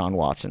love Deshaun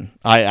Watson.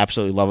 I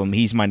absolutely love him.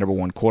 He's my number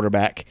one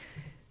quarterback.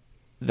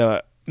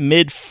 The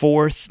mid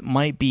fourth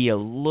might be a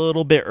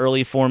little bit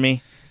early for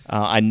me.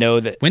 I know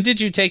that. When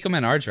did you take him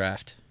in our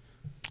draft?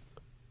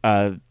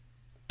 The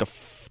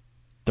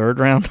third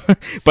round,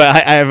 but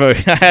I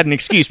had an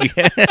excuse.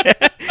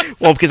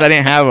 Well, because I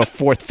didn't have a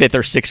fourth, fifth,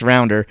 or sixth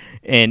rounder,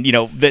 and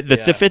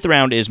the fifth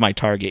round is my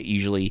target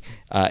usually.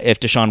 If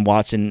Deshaun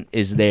Watson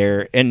is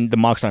there, and the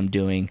mocks I'm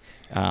doing,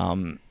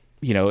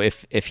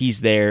 if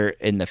he's there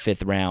in the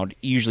fifth round,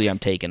 usually I'm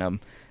taking him.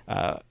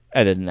 Other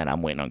than that,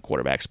 I'm waiting on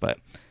quarterbacks. But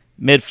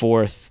mid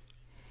fourth.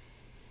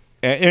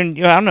 And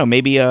I don't know.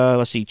 Maybe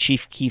let's see.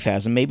 Chief Keef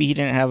has him. Maybe he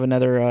didn't have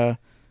another.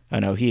 I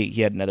know he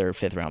had another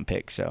fifth round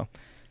pick. So,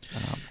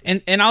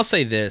 and I'll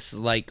say this: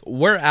 like,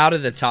 we're out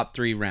of the top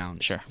 3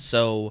 rounds. Sure.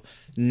 So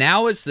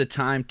now is the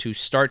time to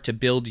start to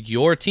build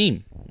your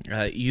team.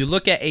 You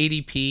look at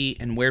ADP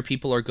and where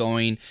people are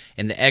going,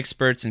 and the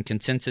experts and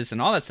consensus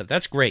and all that stuff.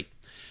 That's great,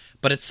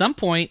 but at some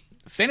point,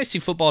 fantasy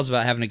football is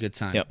about having a good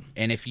time. Yep.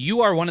 And if you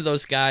are one of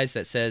those guys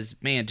that says,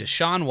 "Man,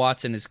 Deshaun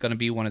Watson is going to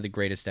be one of the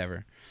greatest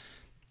ever,"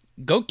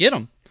 go get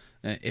him.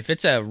 If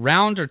it's a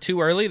round or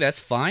 2 early, that's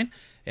fine.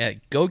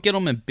 Go get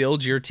them and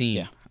build your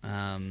team.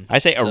 Yeah. I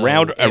say a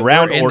round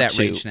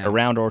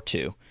or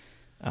two.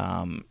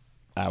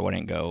 I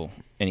wouldn't go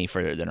any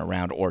further than a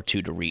round or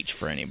 2 to reach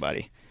for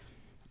anybody.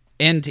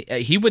 And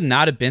he would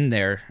not have been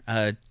there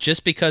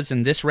just because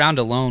in this round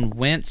alone,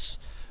 Wentz,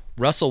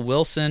 Russell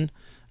Wilson,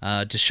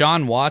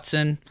 Deshaun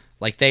Watson,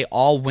 like they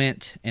all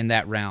went in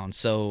that round.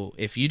 So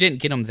if you didn't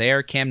get him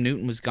there, Cam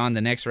Newton was gone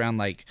the next round.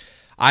 Like,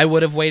 I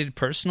would have waited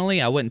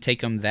personally. I wouldn't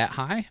take him that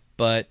high.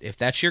 But if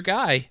that's your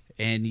guy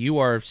and you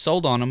are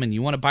sold on him and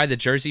you want to buy the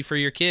jersey for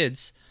your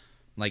kids,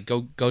 like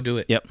go do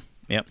it. Yep.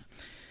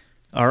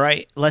 All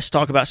right, let's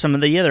talk about some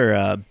of the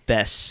other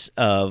bests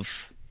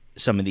of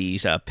some of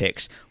these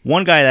picks.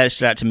 One guy that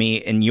stood out to me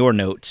in your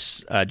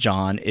notes,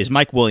 John, is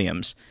Mike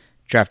Williams,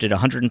 drafted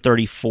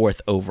 134th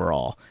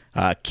overall.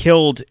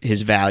 Killed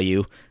his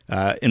value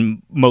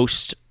in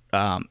most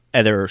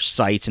other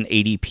sites and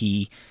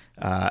ADP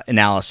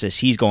analysis.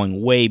 He's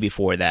going way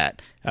before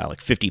that, like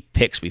 50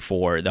 picks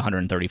before the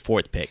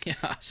 134th pick.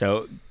 Yeah.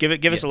 So give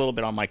us a little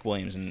bit on Mike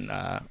Williams and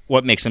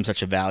what makes him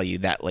such a value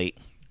that late.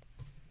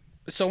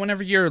 So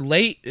whenever you're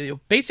late,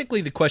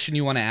 basically the question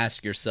you want to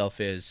ask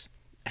yourself is,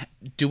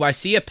 do I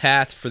see a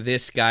path for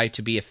this guy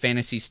to be a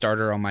fantasy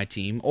starter on my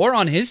team or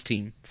on his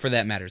team for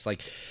that matters?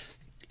 Like,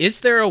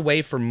 is there a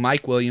way for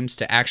Mike Williams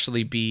to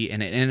actually be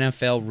an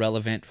NFL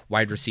relevant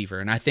wide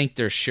receiver? And I think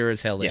there sure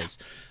as hell is.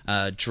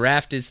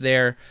 Draft is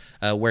there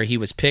where he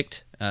was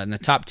picked in the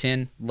top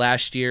 10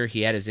 last year.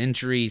 He had his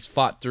injury. He's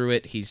fought through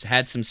it. He's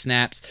had some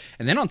snaps.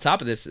 And then on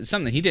top of this,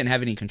 something he didn't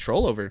have any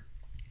control over.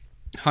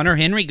 Hunter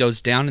Henry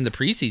goes down in the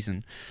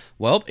preseason.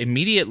 Well,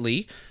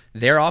 immediately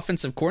their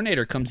offensive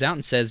coordinator comes out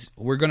and says,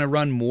 we're going to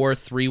run more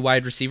 3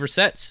 wide receiver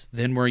sets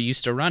than we're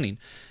used to running.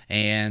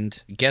 And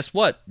guess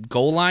what?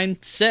 Goal line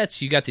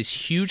sets, you got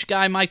this huge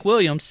guy, Mike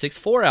Williams,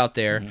 6'4", out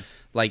there.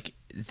 Like,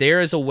 there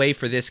is a way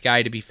for this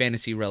guy to be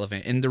fantasy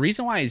relevant. And the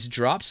reason why he's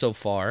dropped so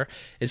far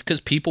is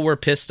because people were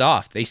pissed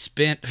off. They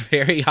spent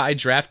very high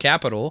draft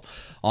capital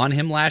on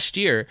him last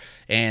year,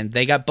 and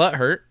they got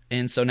butthurt,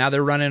 and so now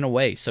they're running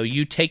away. So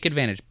you take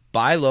advantage.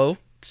 Buy low,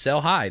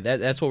 sell high.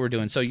 That's what we're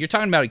doing. So you're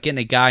talking about getting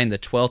a guy in the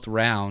 12th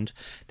round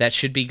that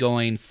should be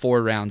going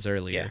 4 rounds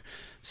earlier. Yeah.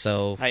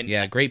 So,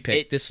 great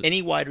pick.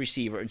 Any wide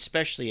receiver,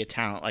 especially a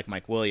talent like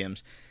Mike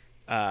Williams,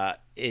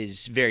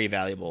 is very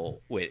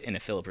valuable in a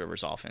Phillip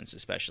Rivers offense,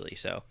 especially.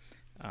 So,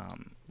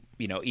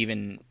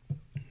 even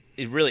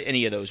really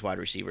any of those wide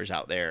receivers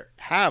out there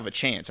have a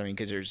chance. I mean,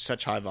 because there's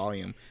such high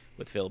volume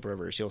with Phillip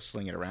Rivers, he'll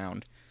sling it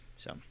around.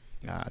 So,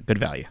 good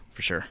value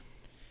for sure.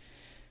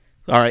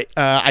 All right,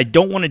 I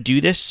don't want to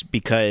do this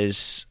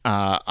because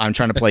I'm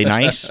trying to play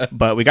nice,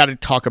 but we got to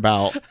talk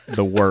about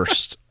the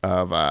worst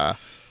of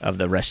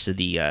the rest of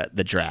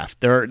the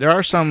draft. There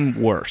are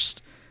some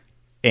worst,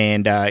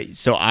 and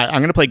so I'm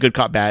going to play good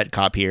cop, bad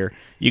cop here.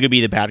 You could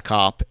be the bad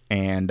cop,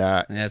 and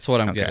that's what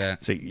I'm good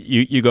at. So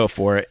you go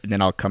for it, and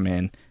then I'll come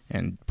in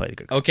and play the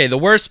good cop. Okay, the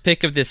worst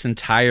pick of this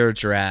entire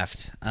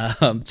draft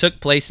took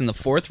place in the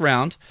 4th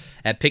round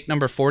at pick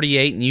number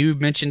 48, and you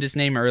mentioned his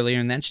name earlier,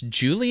 and that's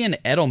Julian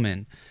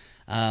Edelman.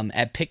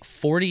 At pick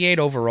 48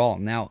 overall.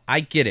 Now, I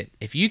get it.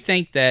 If you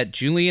think that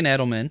Julian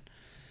Edelman,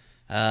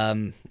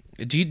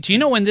 do you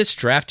know when this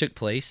draft took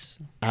place?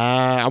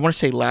 I want to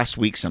say last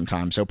week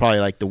sometime, so probably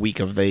like the week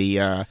of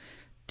the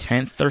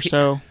 10th or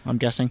so, I'm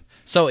guessing.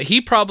 So he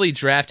probably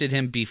drafted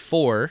him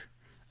before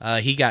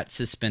he got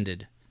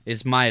suspended,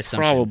 is my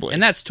assumption. Probably.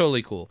 And that's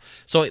totally cool.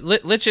 So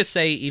let's just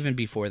say even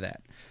before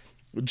that.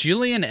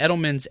 Julian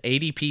Edelman's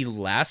ADP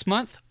last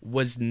month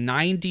was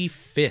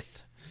 95th.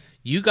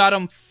 You got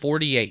him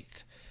 48th.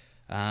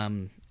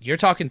 You're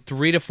talking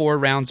 3 to 4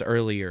 rounds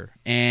earlier.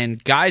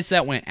 And guys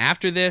that went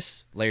after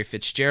this, Larry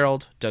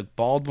Fitzgerald, Doug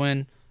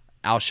Baldwin,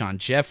 Alshon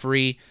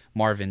Jeffrey,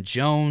 Marvin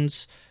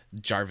Jones,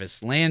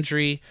 Jarvis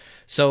Landry.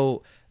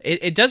 So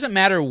it doesn't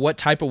matter what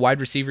type of wide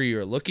receiver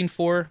you're looking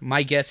for.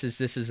 My guess is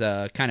this is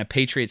a kind of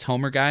Patriots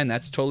homer guy, and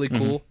that's totally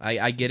cool.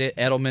 Mm-hmm. I get it.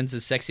 Edelman's a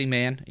sexy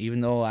man,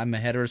 even though I'm a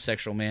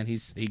heterosexual man.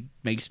 He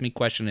makes me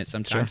question it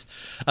sometimes.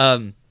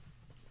 Sure.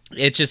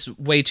 It's just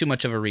way too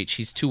much of a reach.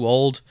 He's too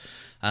old.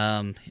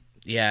 That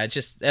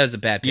was a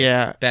bad pick.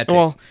 Yeah. Bad pick.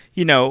 Well,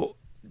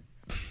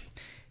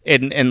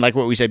 and like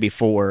what we said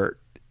before,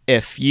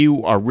 if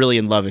you are really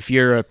in love, if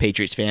you're a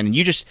Patriots fan and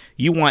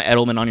you want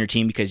Edelman on your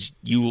team because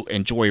you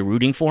enjoy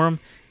rooting for him,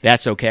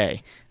 that's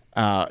okay.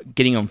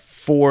 Getting him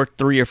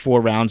 3 or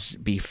 4 rounds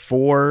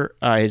before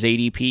his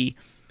ADP,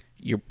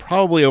 you're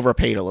probably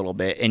overpaid a little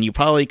bit, and you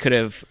probably could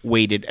have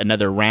waited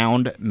another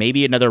round,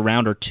 maybe another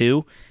round or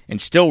 2, and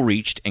still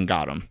reached and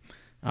got him.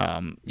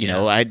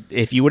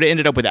 If you would have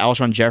ended up with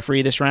Alshon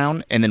Jeffrey this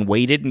round and then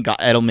waited and got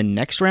Edelman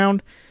next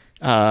round,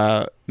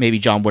 maybe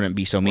John wouldn't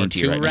be so mean to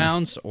you right now. 2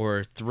 rounds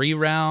or 3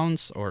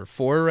 rounds or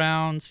 4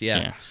 rounds.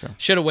 Yeah.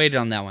 Should have waited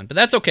on that one, but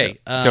that's okay.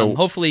 So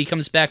hopefully he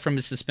comes back from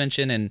his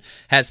suspension and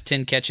has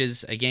 10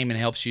 catches a game and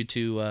helps you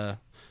to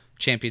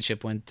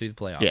championship win through the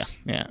playoffs.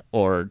 Yeah.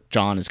 Or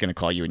John is going to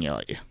call you and yell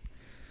at you.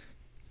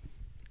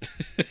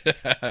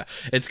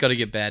 It's going to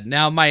get bad.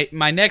 Now, my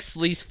next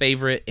least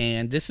favorite,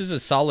 and this is a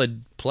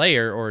solid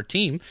player or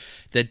team,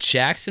 the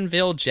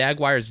Jacksonville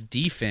Jaguars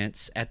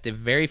defense at the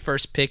very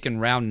first pick in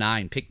round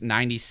 9, pick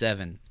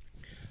 97.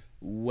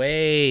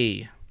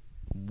 Way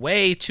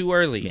too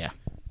early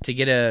to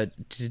get a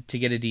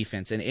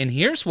defense. And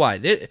here's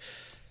why.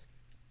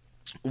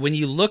 When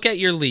you look at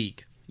your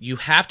league, you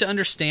have to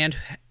understand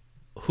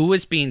who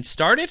is being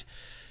started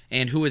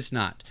and who is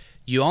not.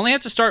 You only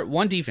have to start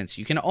one defense.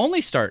 You can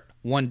only start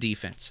one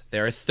defense.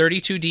 There are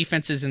 32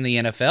 defenses in the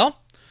NFL.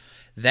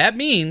 That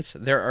means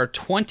there are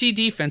 20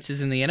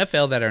 defenses in the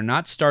NFL that are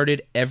not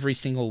started every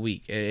single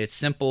week. It's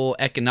simple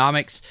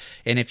economics.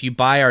 And if you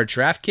buy our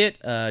draft kit,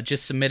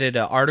 just submitted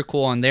an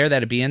article on there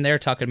that'll be in there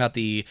talking about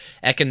the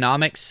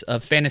economics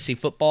of fantasy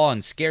football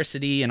and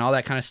scarcity and all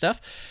that kind of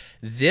stuff.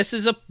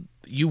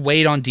 You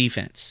wait on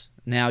defense.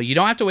 Now, you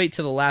don't have to wait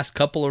till the last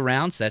couple of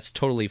rounds. That's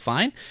totally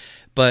fine.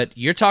 But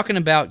you're talking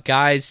about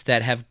guys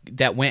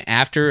that went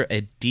after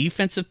a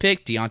defensive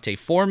pick. Deontay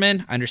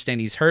Foreman, I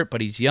understand he's hurt,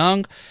 but he's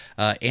young.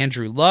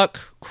 Andrew Luck,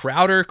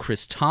 Crowder,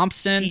 Chris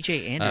Thompson,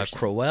 C.J. Anderson.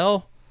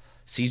 Crowell,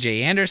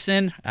 C.J.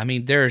 Anderson. I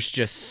mean, there's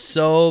just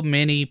so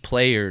many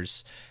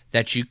players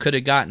that you could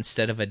have got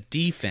instead of a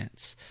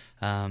defense.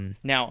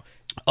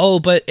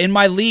 But in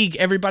my league,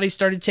 everybody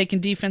started taking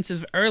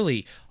defensive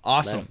early.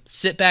 Awesome.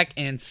 Sit back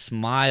and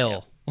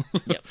smile.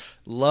 Yep.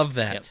 Love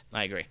that. Yep.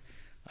 I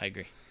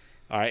agree.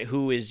 All right,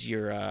 who's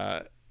your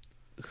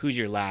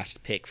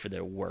last pick for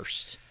the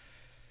worst?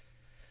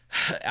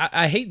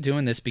 I hate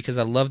doing this because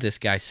I love this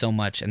guy so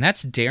much, and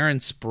that's Darren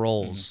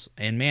Sproles.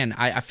 And man,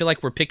 I feel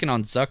like we're picking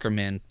on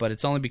Zuckerman, but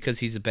it's only because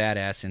he's a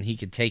badass and he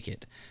could take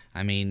it.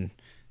 I mean,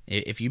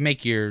 if you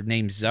make your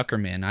name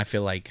Zuckerman, I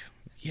feel like,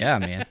 yeah,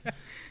 man.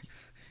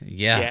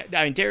 Yeah.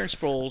 I mean, Darren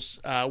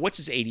Sproles, what's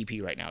his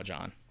ADP right now,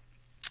 John?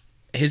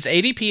 His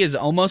ADP is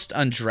almost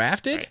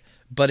undrafted, right,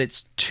 but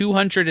it's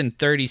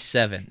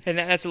 237. And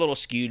that's a little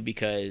skewed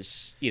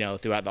because,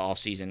 throughout the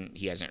offseason,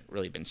 he hasn't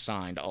really been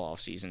signed all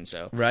offseason.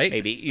 So right,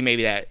 maybe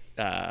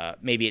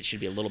it should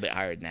be a little bit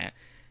higher than that.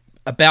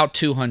 About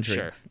 200.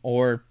 Sure.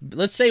 Or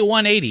let's say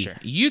 180. Sure.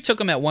 You took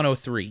him at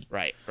 103.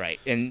 Right.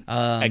 And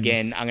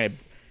again, I'm going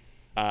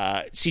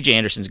to C.J.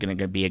 Anderson's going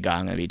to be a guy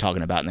I'm going to be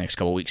talking about in the next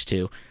couple of weeks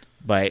too.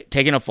 But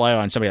taking a flyer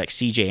on somebody like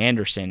C.J.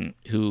 Anderson,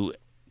 who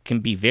can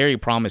be very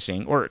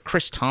promising, or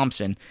Chris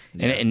Thompson,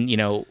 and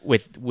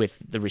with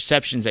the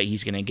receptions that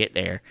he's going to get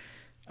there,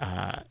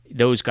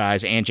 those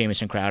guys and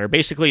Jamison Crowder,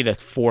 basically the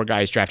four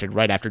guys drafted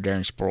right after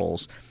Darren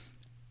Sproles.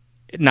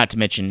 Not to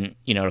mention,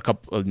 a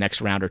couple of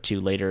next round or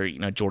two later,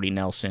 Jordy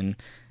Nelson,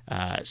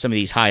 some of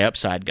these high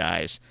upside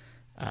guys,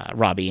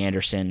 Robbie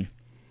Anderson.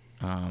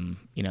 Probably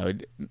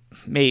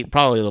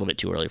a little bit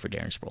too early for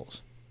Darren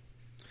Sproles.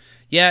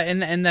 Yeah,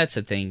 and that's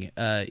the thing.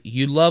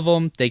 You love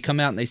them. They come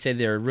out and they say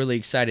they're really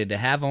excited to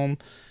have him,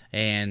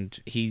 and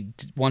he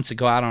wants to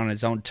go out on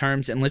his own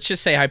terms. And let's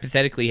just say,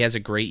 hypothetically, he has a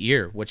great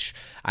year, which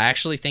I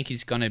actually think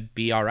he's going to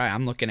be all right.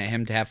 I'm looking at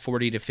him to have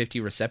 40 to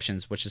 50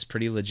 receptions, which is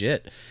pretty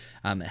legit.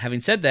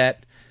 Having said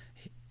that,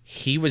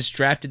 he was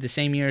drafted the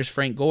same year as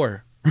Frank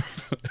Gore.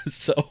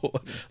 So,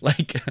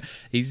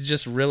 he's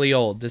just really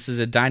old. This is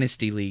a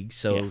dynasty league,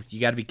 so you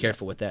got to be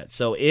careful with that.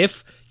 So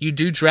if you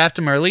do draft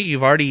him early,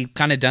 you've already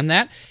kind of done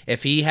that.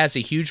 If he has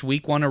a huge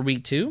week 1 or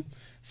week 2,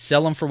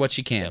 sell him for what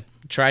you can.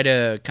 Try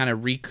to kind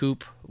of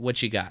recoup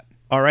what you got.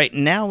 All right,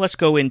 now let's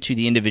go into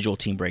the individual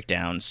team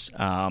breakdowns.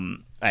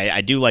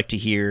 I do like to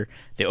hear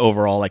the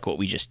overall, like what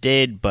we just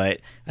did, but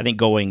I think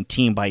going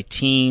team by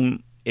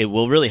team, it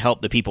will really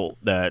help the people,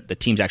 the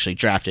teams actually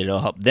drafted. It'll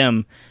help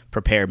them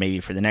prepare maybe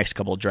for the next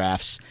couple of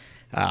drafts.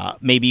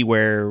 Maybe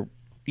where,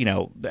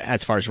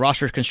 as far as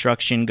roster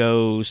construction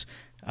goes,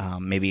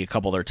 maybe a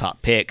couple of their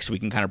top picks, we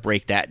can kind of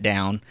break that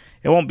down.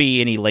 It won't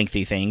be any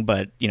lengthy thing,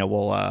 but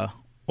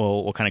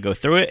we'll kind of go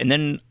through it, and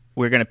then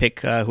we're going to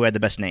pick who had the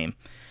best name.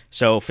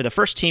 So for the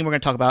first team we're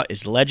going to talk about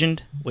is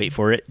Legend. Wait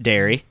for it,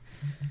 Derry.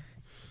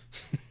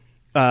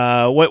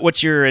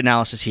 What's your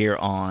analysis here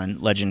on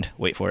Legend?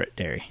 Wait for it,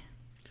 Derry.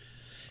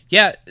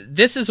 Yeah,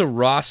 this is a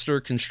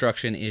roster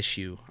construction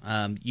issue.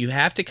 You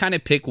have to kind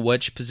of pick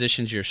which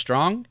positions you're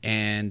strong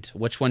and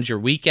which ones you're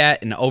weak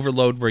at, and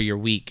overload where you're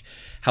weak.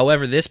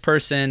 However, this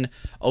person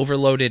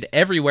overloaded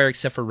everywhere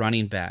except for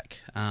running back.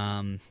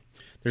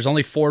 There's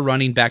only 4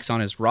 running backs on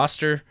his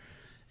roster,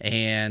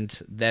 and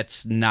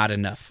that's not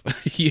enough.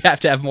 You have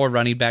to have more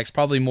running backs,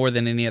 probably more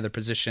than any other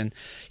position.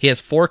 He has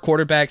 4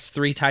 quarterbacks,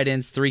 3 tight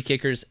ends, 3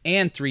 kickers,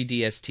 and 3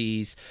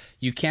 DSTs.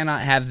 You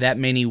cannot have that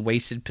many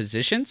wasted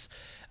positions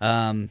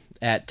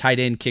at tight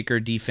end, kicker,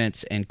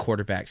 defense, and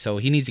quarterback. So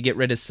he needs to get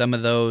rid of some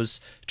of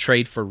those,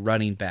 trade for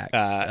running backs.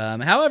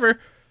 However...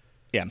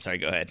 Yeah, I'm sorry,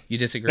 go ahead. You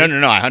disagree?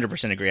 No, I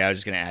 100% agree. I was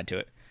just going to add to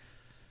it.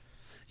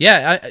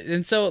 Yeah,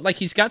 and so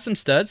he's got some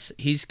studs.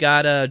 He's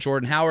got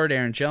Jordan Howard,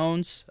 Aaron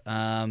Jones,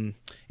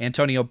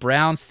 Antonio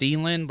Brown,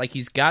 Thielen.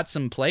 He's got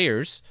some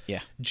players.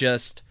 Yeah.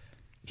 Just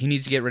he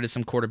needs to get rid of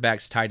some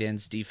quarterbacks, tight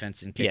ends,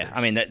 defense, and kickers. Yeah,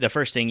 I mean, the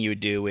first thing you would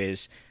do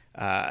is,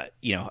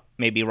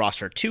 maybe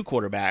roster 2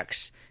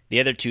 quarterbacks. The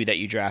other 2 that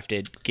you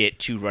drafted, get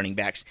 2 running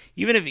backs.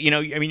 Even if,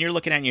 you're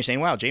looking at it and you're saying,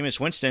 wow, Jameis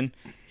Winston,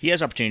 he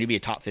has opportunity to be a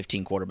top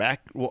 15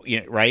 quarterback,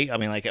 right? I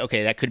mean,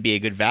 okay, that could be a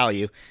good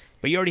value.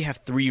 But you already have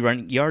 3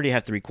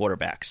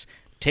 quarterbacks.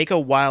 Take a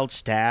wild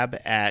stab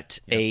at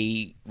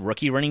a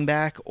rookie running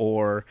back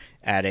or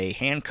at a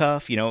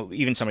handcuff.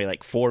 Even somebody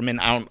like Foreman.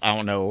 I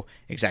don't know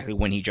exactly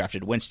when he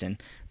drafted Winston,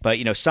 but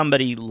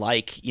somebody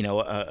like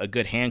a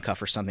good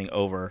handcuff or something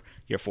over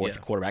your 4th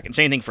quarterback. And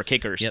same thing for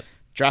kickers. Yep.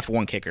 Draft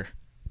 1 kicker.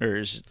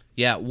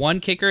 Yeah, 1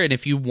 kicker, and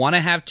if you want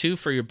to have 2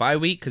 for your bye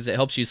week because it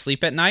helps you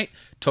sleep at night,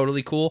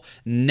 totally cool.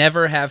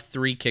 Never have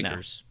 3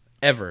 kickers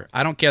ever.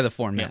 I don't care the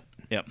format.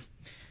 Yep.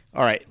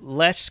 All right,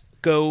 let's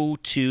go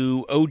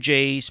to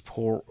OJ's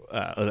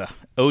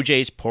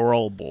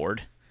parole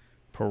board.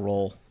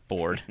 Parole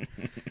board.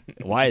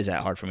 Why is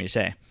that hard for me to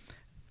say?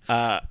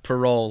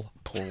 Parole.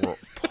 Parole.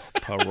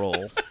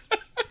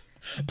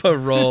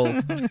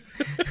 Parole.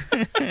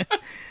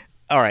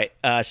 All right,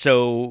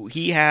 so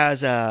he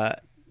has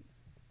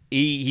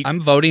I'm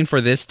voting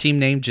for this team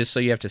name just so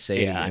you have to say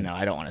it again. Yeah, I know.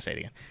 I don't want to say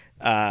it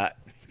again.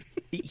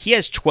 He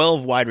has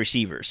 12 wide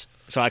receivers.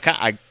 So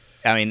I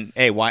mean,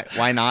 hey,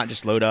 why not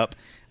just load up?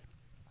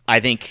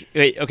 I think,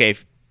 okay,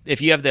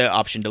 if you have the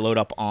option to load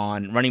up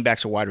on running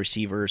backs or wide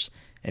receivers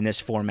in this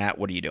format,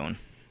 what are you doing?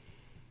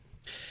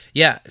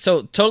 Yeah,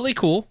 so totally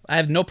cool. I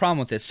have no problem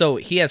with this. So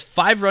he has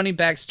 5 running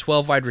backs,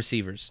 12 wide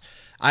receivers.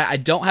 I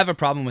don't have a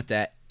problem with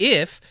that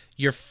if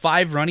your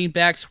 5 running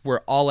backs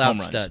were all-out Home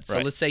runs, studs. So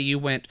right. let's say you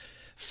went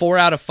 4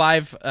 out of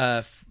 5,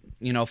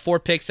 4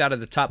 picks out of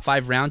the top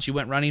 5 rounds, you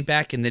went running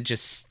back, and then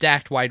just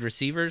stacked wide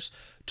receivers.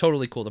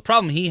 Totally cool. The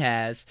problem he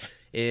has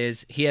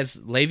is he has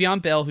Le'Veon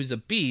Bell, who's a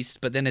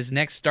beast, but then his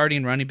next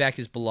starting running back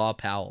is Bilal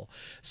Powell.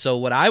 So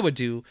what I would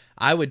do,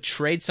 I would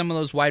trade some of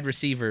those wide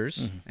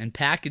receivers and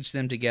package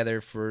them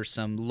together for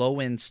some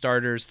low-end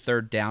starters,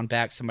 third down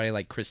back, somebody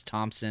like Chris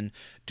Thompson,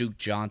 Duke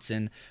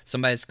Johnson,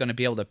 somebody that's going to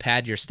be able to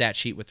pad your stat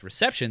sheet with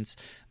receptions.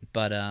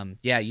 But,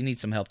 you need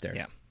some help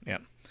there. Yeah.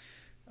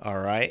 All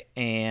right.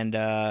 And,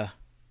 and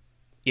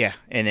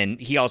then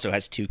he also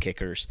has 2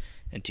 kickers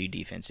and 2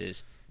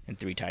 defenses. And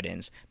 3 tight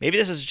ends. Maybe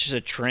this is just a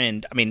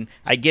trend. I mean,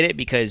 I get it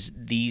because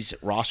these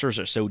rosters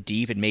are so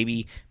deep, and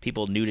maybe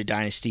people new to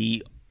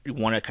Dynasty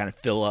want to kind of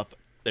fill up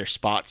their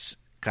spots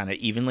kind of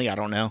evenly. I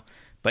don't know,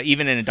 but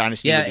even in a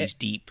Dynasty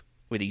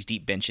with these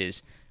deep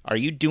benches, are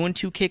you doing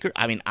 2 kickers?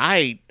 I mean,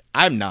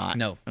 I'm not.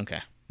 No. Okay.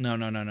 No.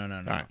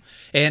 Right.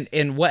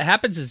 And what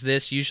happens is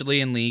this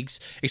usually in leagues,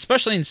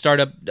 especially in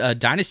startup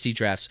dynasty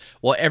drafts.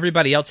 Well,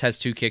 everybody else has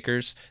 2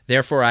 kickers,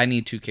 therefore I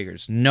need 2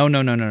 kickers. No.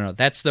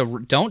 That's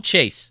don't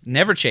chase,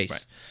 never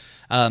chase.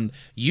 Right.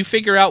 You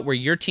figure out where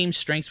your team's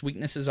strengths,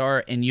 weaknesses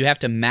are, and you have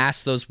to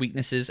mask those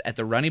weaknesses at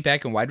the running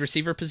back and wide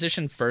receiver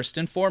position first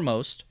and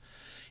foremost,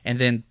 and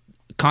then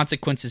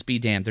consequences be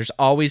damned. There's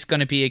always going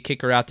to be a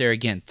kicker out there.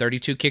 Again,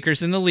 32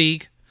 kickers in the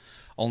league.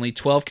 Only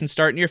 12 can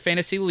start in your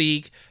fantasy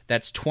league.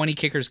 That's 20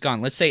 kickers gone.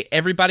 Let's say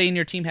everybody in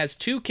your team has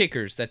 2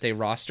 kickers that they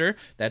roster.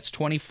 That's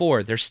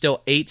 24. There's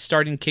still 8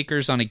 starting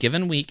kickers on a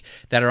given week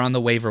that are on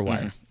the waiver wire.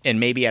 Mm-hmm. And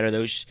maybe out of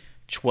those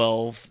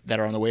 12 that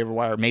are on the waiver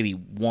wire, maybe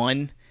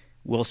 1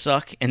 will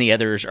suck and the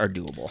others are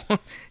doable.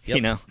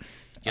 You know?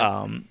 Yep.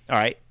 All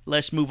right.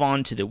 Let's move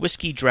on to the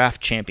Whiskey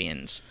Draft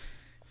Champions.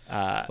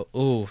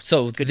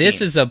 So Good this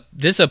team. is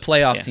a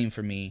playoff team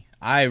for me.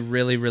 I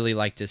really, really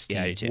like this team.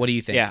 Yeah, I do too. What do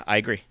you think? Yeah, I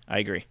agree.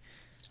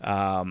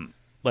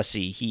 Let's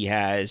see. He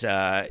has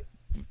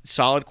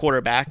solid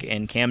quarterback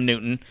in Cam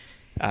Newton.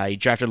 He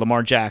drafted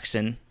Lamar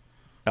Jackson.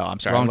 Oh, I'm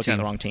sorry. I'm looking at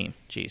the wrong team.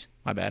 Jeez,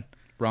 my bad.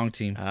 Wrong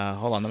team.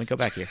 Hold on. Let me go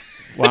back here.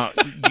 Well,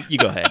 you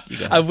go ahead. You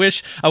go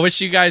ahead. I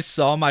wish you guys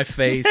saw my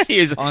face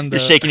on the. You're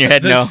shaking your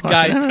head. No.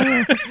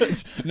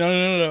 Skype.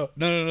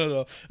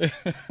 No.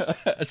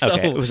 So,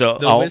 okay. So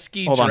the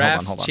Whiskey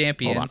Draft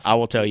Champions. Hold on. I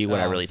will tell you what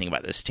I really think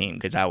about this team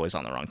because I was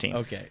on the wrong team.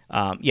 Okay.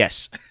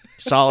 Yes.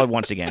 Solid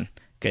once again.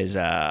 Because,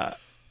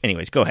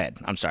 anyways, go ahead.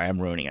 I'm sorry.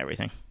 I'm ruining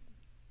everything.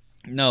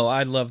 No,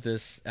 I love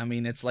this. I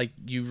mean, it's like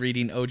you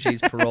reading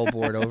OJ's parole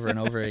board over and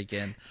over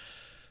again.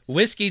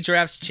 Whiskey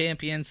Drafts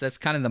Champions, that's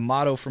kind of the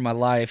motto for my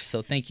life,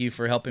 so thank you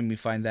for helping me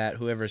find that,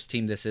 whoever's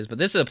team this is. But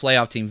this is a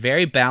playoff team,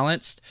 very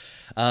balanced.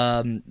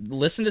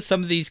 Listen to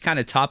some of these kind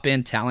of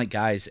top-end talent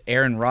guys.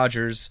 Aaron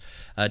Rodgers,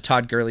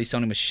 Todd Gurley,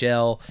 Sony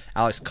Michel,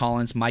 Alex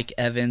Collins, Mike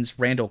Evans,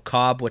 Randall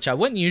Cobb, which I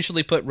wouldn't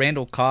usually put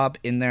Randall Cobb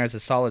in there as a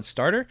solid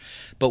starter,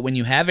 but when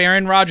you have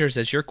Aaron Rodgers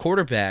as your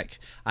quarterback,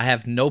 I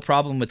have no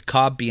problem with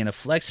Cobb being a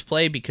flex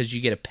play because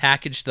you get to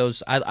package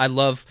those. I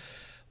love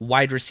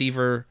wide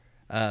receiver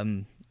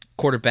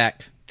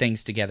quarterback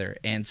things together.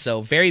 And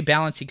so very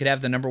balanced. He could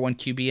have the number 1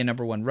 QB and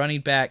number 1 running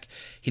back.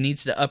 He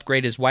needs to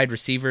upgrade his wide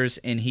receivers,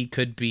 and he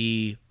could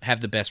have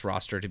the best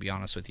roster, to be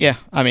honest with you. Yeah,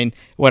 I mean,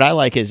 what I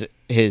like is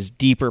his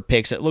deeper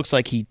picks. It looks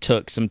like he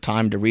took some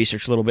time to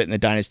research a little bit in the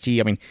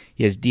Dynasty. I mean,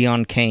 he has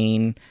Deion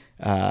Kane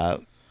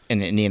in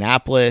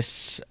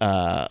Indianapolis.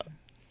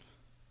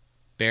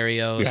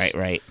 Barrios.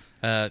 Right.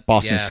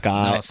 Boston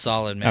Scott. No,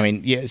 solid, man. I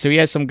mean, yeah, so he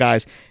has some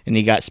guys, and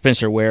he got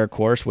Spencer Ware, of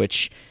course,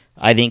 which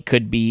I think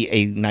could be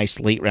a nice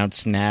late-round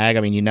snag. I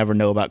mean, you never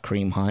know about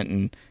Kareem Hunt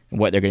and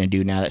what they're going to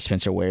do now that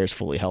Spencer Ware is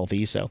fully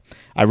healthy. So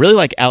I really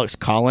like Alex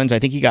Collins. I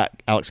think he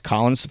got Alex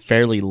Collins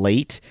fairly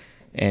late,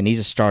 and he's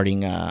a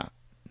starting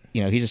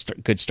he's a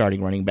good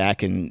starting running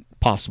back and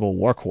possible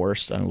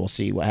workhorse, and we'll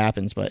see what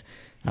happens. But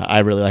I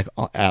really like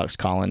Alex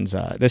Collins.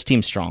 This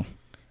team's strong.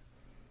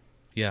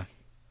 Yeah.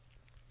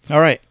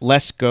 All right,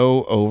 let's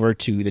go over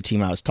to the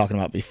team I was talking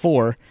about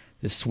before,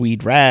 the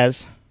Swede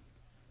Raz.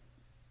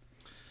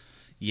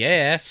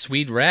 Yeah,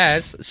 Swede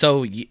Raz.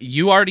 So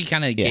you already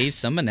kind of gave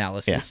some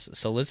analysis. Yeah.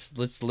 So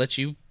let's let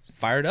you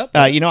fire it up.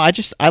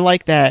 I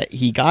like that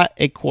he got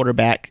a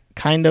quarterback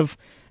kind of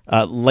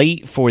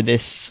late for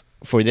this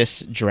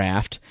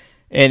draft,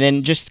 and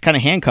then just kind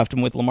of handcuffed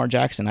him with Lamar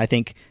Jackson. I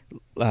think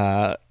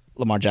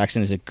Lamar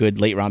Jackson is a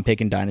good late round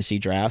pick in dynasty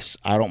drafts.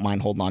 I don't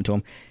mind holding on to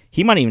him.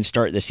 He might even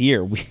start this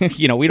year. We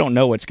don't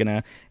know what's going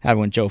to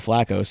happen with Joe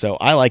Flacco. So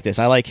I like this.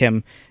 I like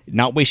him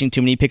not wasting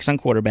too many picks on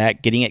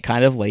quarterback, getting it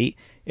kind of late,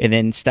 and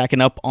then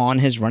stacking up on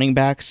his running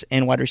backs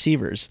and wide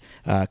receivers.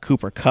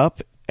 Cooper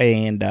Kupp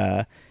and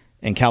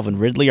Calvin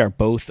Ridley are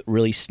both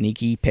really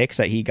sneaky picks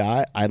that he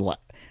got.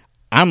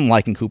 I'm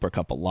liking Cooper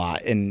Kupp a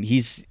lot, and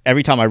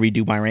every time I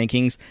redo my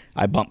rankings,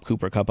 I bump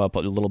Cooper Kupp up a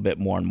little bit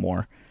more and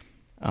more.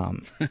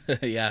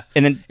 Yeah,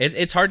 and then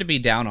it's hard to be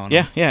down on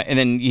him. Yeah, and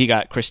then he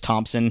got Chris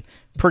Thompson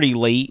pretty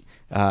late.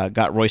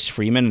 got Royce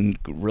Freeman,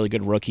 a really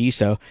good rookie.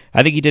 So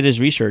I think he did his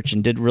research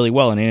and did really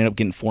well, and ended up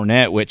getting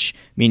Fournette, which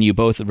me and you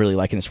both really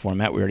like in this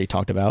format. We already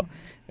talked about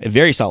a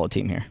very solid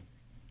team here.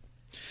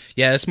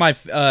 Yeah, it's my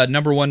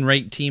number one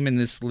ranked team in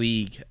this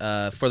league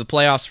for the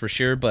playoffs for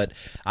sure, but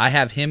I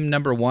have him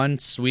number one,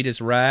 Sweet as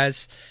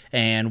Raz,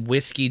 and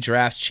Whiskey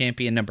Drafts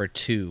Champion number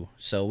 2.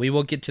 So we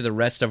will get to the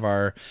rest of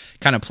our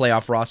kind of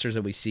playoff rosters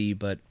that we see,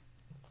 but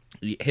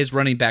his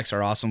running backs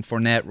are awesome.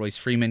 Fournette, Royce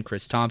Freeman,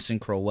 Chris Thompson,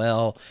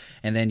 Crowell,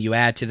 and then you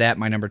add to that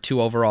my number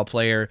 2 overall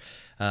player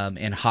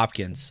in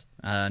Hopkins.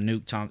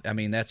 Nuke Tom, I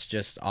mean, that's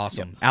just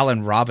awesome. Yep.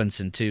 Allen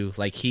Robinson too.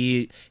 Like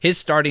his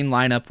starting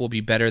lineup will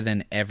be better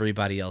than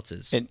everybody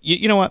else's. And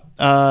you know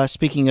what?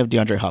 Speaking of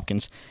DeAndre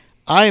Hopkins,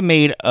 I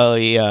made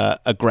a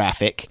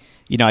graphic.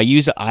 You know, I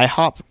use the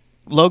IHOP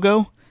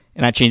logo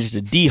and I changed it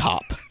to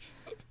D-Hop.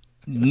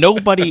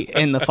 Nobody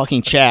in the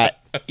fucking chat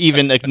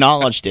even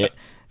acknowledged it,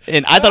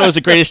 and I thought it was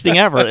the greatest thing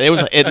ever.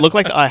 It looked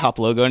like the IHOP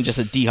logo and just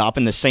a D-Hop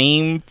in the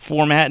same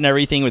format and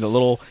everything with a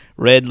little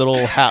red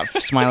half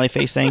smiley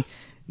face thing.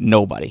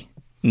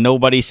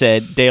 Nobody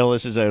said, Dale,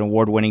 this is an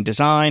award-winning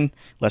design.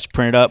 Let's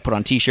print it up, put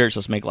on T-shirts,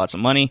 let's make lots of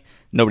money.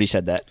 Nobody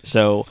said that.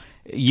 So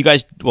you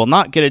guys will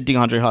not get a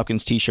DeAndre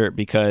Hopkins T-shirt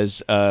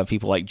because of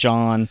people like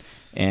John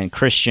and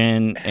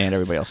Christian and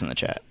everybody else in the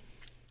chat.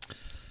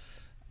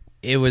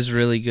 It was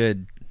really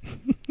good.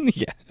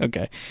 Yeah,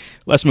 okay.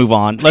 Let's move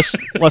on. Let's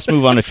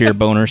move on to fear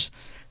boners.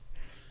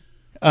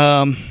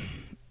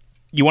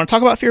 You want to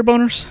talk about fear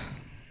boners?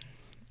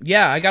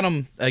 Yeah, I got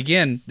them.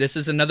 Again, this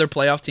is another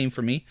playoff team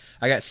for me.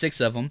 I got 6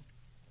 of them.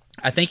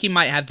 I think he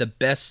might have the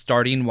best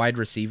starting wide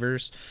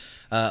receivers.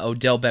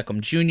 Odell Beckham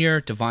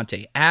Jr.,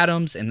 Devontae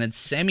Adams, and then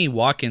Sammy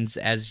Watkins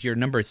as your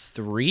number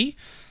 3.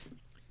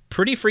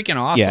 Pretty freaking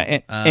awesome.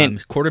 Yeah,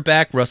 and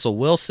quarterback, Russell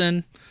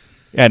Wilson.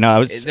 Yeah,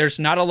 no, there's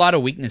not a lot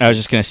of weaknesses. I was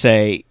just going to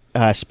say,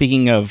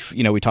 speaking of,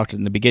 we talked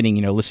in the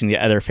beginning, listening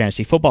to other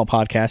fantasy football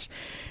podcasts,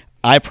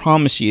 I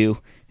promise you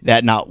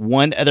that not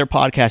one other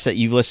podcast that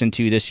you've listened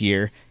to this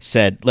year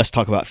said, let's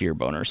talk about fear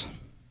boners.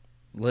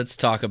 Let's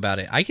talk about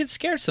it. I get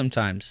scared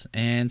sometimes,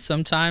 and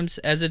sometimes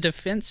as a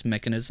defense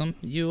mechanism,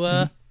 you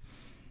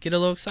get a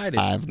little excited.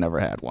 I've never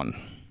had one.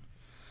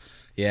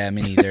 Yeah,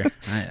 me neither.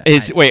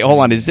 Wait, hold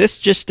on. Is this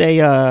just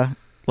a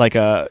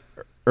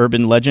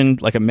urban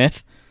legend, like a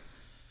myth?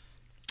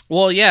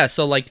 Well, yeah.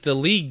 So, the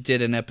league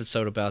did an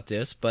episode about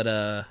this, but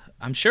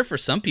I'm sure for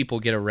some people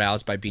get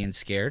aroused by being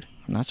scared.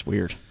 That's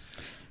weird.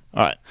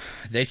 All right.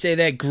 They say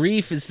that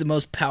grief is the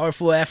most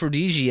powerful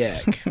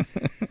aphrodisiac.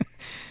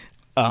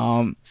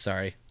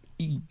 Sorry,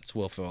 it's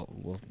Will.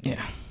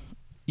 Yeah.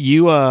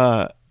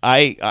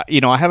 I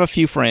have a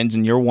few friends,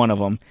 and you're one of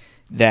them,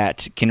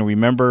 that can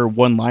remember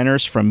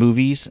one-liners from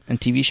movies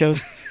and TV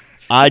shows.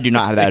 I do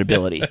not have that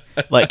ability.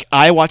 Like,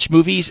 I watch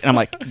movies, and I'm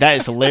like, that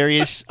is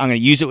hilarious. I'm going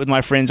to use it with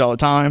my friends all the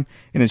time.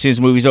 And as soon as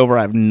the movie's over,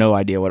 I have no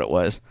idea what it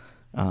was.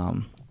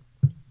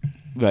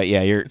 But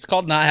yeah, It's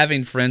called not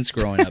having friends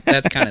growing up.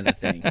 That's kind of the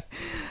thing.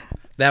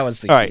 That was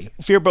the key. All right,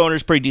 Fear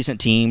Boners, pretty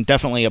decent team.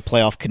 Definitely a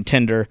playoff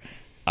contender.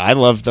 I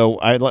love, though.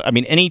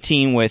 Any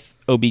team with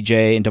OBJ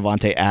and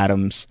Devontae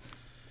Adams.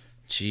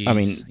 Jeez,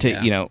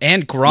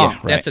 and Gronk. Yeah,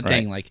 that's the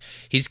thing. Like,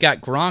 he's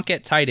got Gronk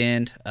at tight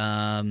end.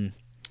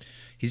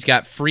 He's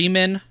got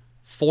Freeman,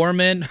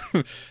 Foreman,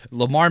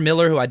 Lamar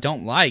Miller, who I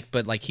don't like,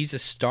 but he's a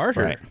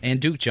starter, and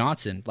Duke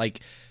Johnson.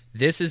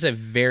 This is a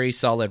very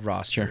solid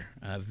roster. Sure.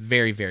 A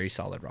very, very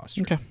solid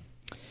roster. Okay.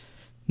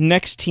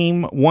 Next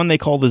team, one they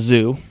call the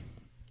Zoo.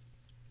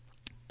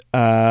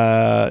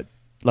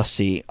 Let's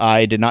see.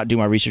 I did not do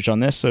my research on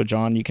this, so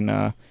John, you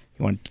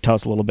want to tell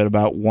us a little bit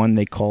about one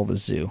they call the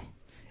Zoo.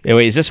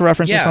 Wait, is this a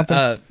reference to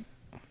something?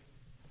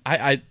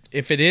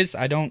 If it is,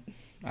 I don't.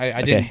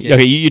 I didn't. Get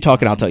okay, you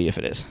talk and I'll tell you if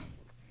it is.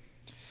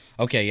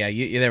 Okay,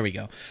 yeah, there we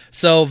go.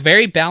 So,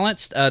 very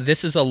balanced.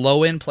 This is a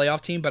low-end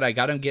playoff team, but I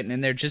got him getting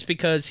in there just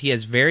because he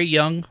has very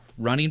young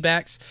running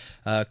backs,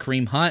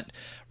 Kareem Hunt,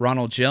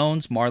 Ronald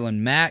Jones, Marlon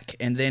Mack,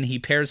 and then he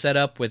pairs that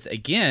up with,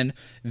 again,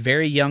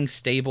 very young,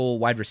 stable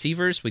wide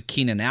receivers with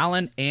Keenan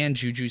Allen and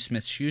Juju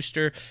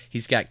Smith-Schuster.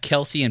 He's got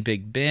Kelsey and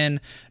Big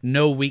Ben,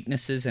 no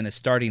weaknesses in his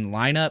starting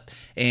lineup,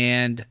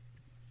 and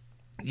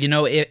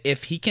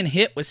if he can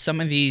hit with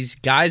some of these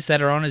guys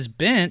that are on his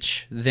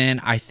bench, then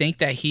I think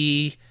that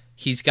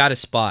he's got a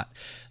spot.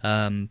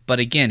 But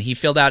again, he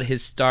filled out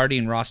his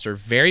starting roster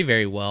very,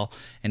 very well.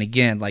 And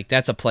again,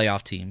 that's a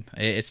playoff team.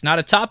 It's not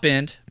a top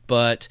end,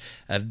 but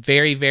a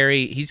very,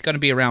 very, he's going to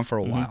be around for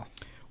a while.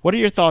 What are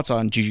your thoughts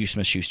on Juju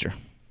Smith-Schuster?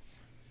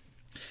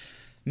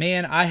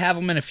 Man, I have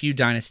him in a few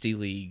dynasty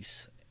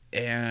leagues.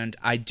 And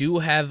I do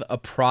have a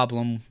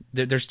problem.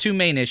 There's 2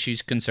 main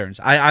concerns.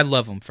 I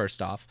love him,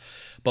 first off.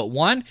 But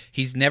one,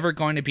 he's never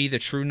going to be the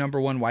true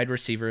number 1 wide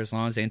receiver as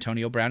long as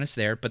Antonio Brown is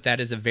there. But that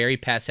is a very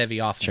pass-heavy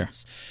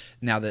offense. Sure.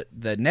 Now,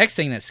 the next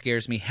thing that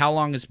scares me, how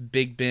long is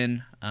Big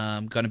Ben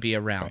going to be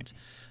around?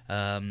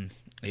 Right.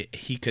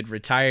 He could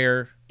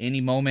retire any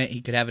moment.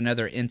 He could have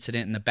another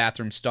incident in the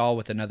bathroom stall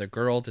with another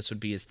girl. This would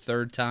be his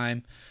 3rd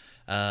time.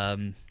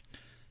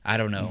 I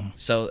don't know.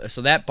 So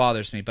that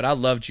bothers me. But I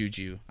love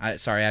Juju.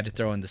 Sorry, I had to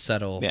throw in the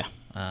subtle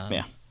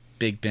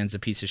Big Ben's a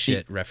piece of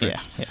shit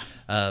reference.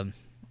 Yeah.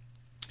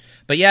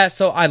 But yeah,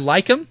 so I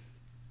like him,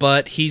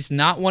 but he's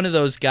not one of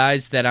those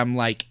guys that I'm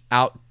like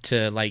out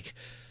to like.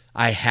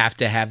 I have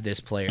to have this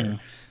player.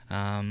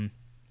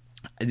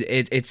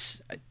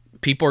 It's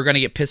people are going to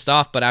get pissed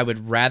off, but I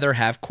would rather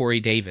have Corey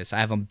Davis. I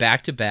have them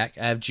back to back.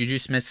 I have Juju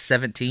Smith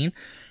 17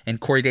 and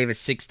Corey Davis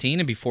 16.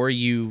 And before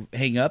you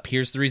hang up,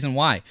 here's the reason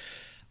why.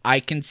 I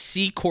can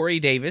see Corey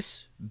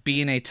Davis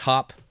being a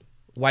top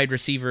wide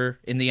receiver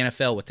in the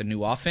NFL with a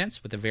new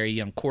offense, with a very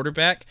young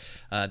quarterback.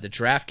 The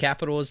draft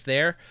capital is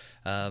there.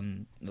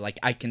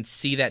 I can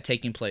see that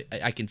taking place.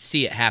 I can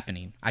see it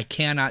happening. I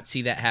cannot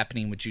see that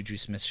happening with Juju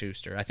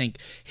Smith-Schuster. I think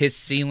his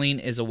ceiling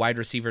is a wide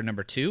receiver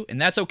number 2,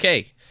 and that's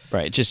okay.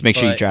 Right. Just make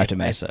sure you draft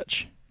him as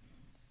such.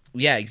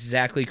 Yeah,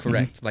 exactly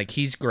correct. Mm-hmm. Like,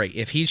 he's great.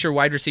 If he's your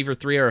wide receiver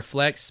 3 or a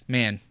flex,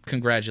 man,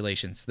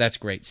 congratulations. That's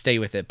great. Stay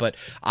with it. But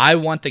I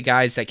want the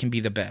guys that can be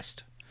the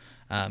best.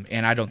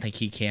 And I don't think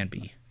he can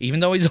be. Even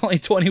though he's only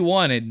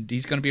 21 and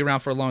he's going to be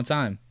around for a long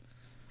time.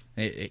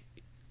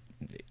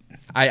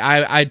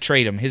 I'd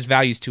trade him. His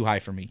value's too high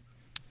for me.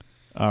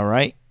 All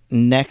right.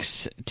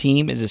 Next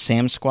team is the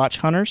Sam Squatch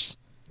Hunters.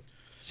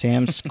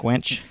 Sam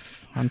Squanch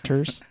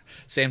Hunters.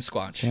 Sam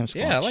Squatch. Sam Squatch.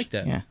 Yeah, I like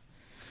that. Yeah.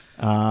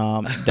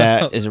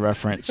 That is a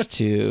reference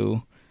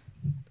to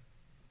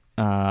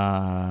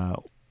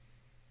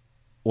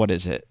what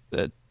is it?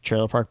 The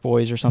Trailer Park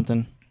Boys or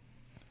something?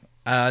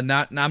 I'm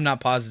not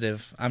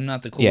positive. I'm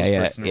not the coolest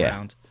person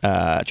around.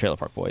 Trailer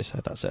Park Boys. I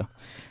thought so.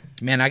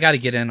 Man, I got to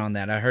get in on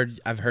that.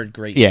 I've heard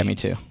great. Yeah, things. Me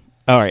too.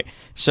 All right.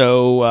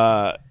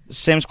 So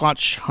Sam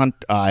Squatch Hunt.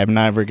 I'm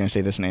never going to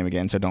say this name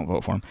again, so don't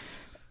vote for him.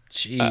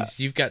 Jeez,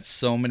 you've got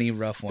so many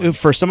rough ones.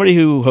 For somebody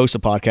who hosts a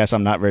podcast,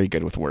 I'm not very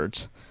good with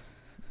words.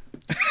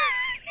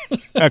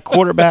 His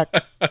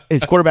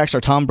quarterbacks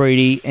are Tom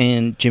Brady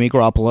and Jimmy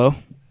Garoppolo.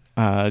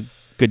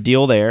 Good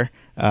deal there.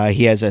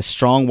 He has a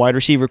strong wide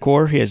receiver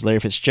core. He has Larry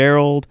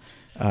Fitzgerald,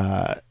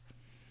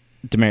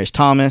 Demaryius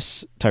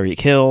Thomas,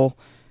 Tyreek Hill,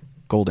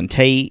 Golden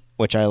Tate,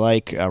 which I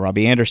like,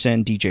 Robbie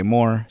Anderson, DJ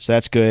Moore. So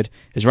that's good.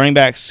 His running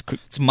backs.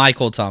 It's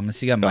Michael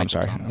Thomas. You got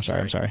Michael Thomas.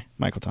 I'm sorry.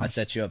 Michael Thomas. I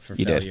set you up for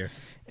failure.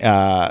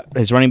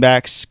 His running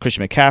backs,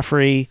 Christian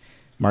McCaffrey,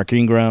 Mark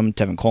Ingram,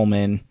 Tevin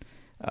Coleman.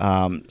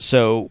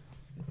 So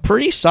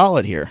pretty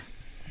solid here.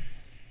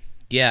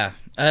 Yeah.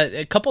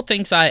 A couple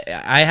things I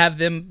have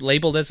them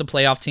labeled as a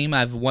playoff team. I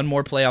have one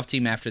more playoff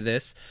team after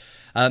this.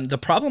 The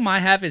problem I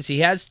have is he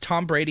has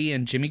Tom Brady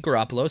and Jimmy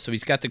Garoppolo, so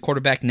he's got the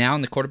quarterback now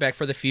and the quarterback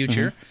for the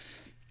future. Mm-hmm.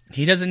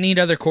 He doesn't need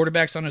other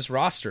quarterbacks on his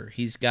roster.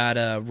 He's got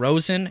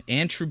Rosen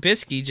and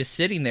Trubisky just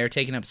sitting there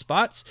taking up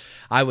spots.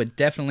 I would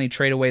definitely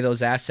trade away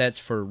those assets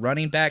for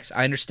running backs.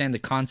 I understand the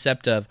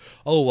concept of,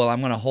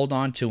 I'm going to hold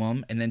on to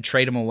them and then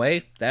trade them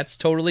away. That's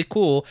totally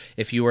cool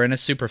if you are in a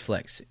super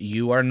flex.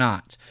 You are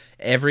not.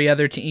 Every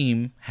other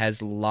team has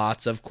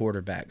lots of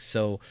quarterbacks.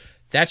 So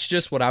that's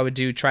just what I would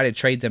do. Try to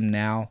trade them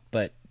now,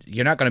 but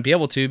you're not going to be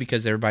able to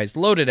because everybody's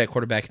loaded at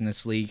quarterback in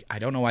this league. I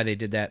don't know why they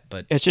did that,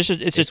 but it's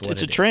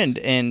a trend,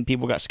 and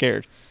people got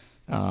scared.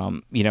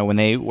 When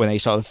they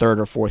saw the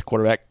third or fourth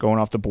quarterback going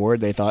off the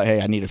board, they thought,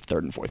 "Hey, I need a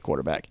third and fourth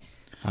quarterback."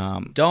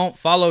 Don't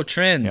follow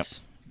trends. Yep.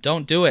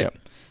 Don't do it. Yep.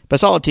 But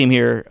solid team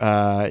here.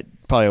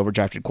 Probably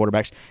overdrafted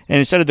quarterbacks, and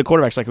instead of the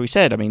quarterbacks, like we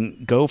said, I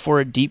mean, go for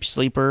a deep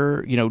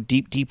sleeper.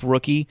 Deep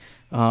rookie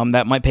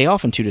that might pay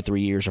off in 2 to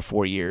 3 years or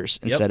 4 years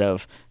instead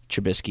of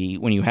Trubisky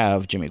when you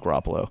have Jimmy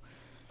Garoppolo.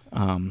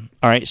 All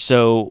right,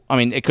 so, I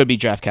mean, it could be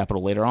draft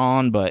capital later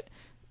on, but,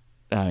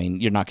 I mean,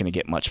 you're not going to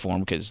get much for him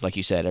because, like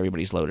you said,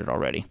 everybody's loaded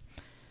already.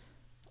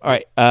 All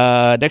right,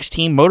 next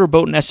team,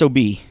 Motorboat and SOB.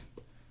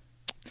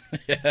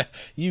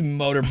 You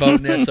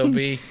Motorboat and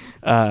SOB.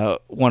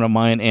 One of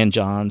mine and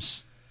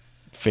John's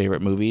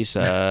favorite movies,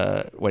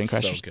 Wedding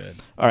Crashers. So good.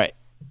 All right.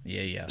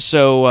 Yeah.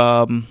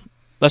 So,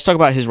 let's talk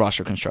about his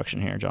roster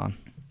construction here, John.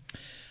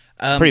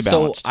 Pretty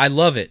balanced. So I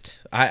love it.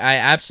 I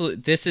absolutely.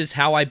 This is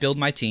how I build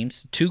my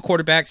teams: 2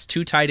 quarterbacks,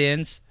 2 tight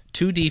ends,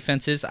 2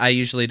 defenses. I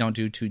usually don't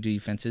do 2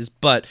 defenses,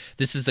 but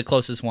this is the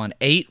closest one: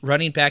 8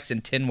 running backs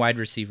and 10 wide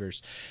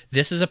receivers.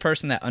 This is a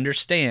person that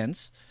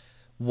understands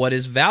what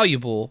is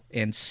valuable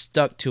and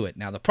stuck to it.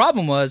 Now the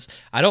problem was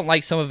I don't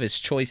like some of his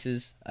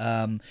choices.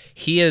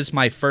 He is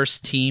my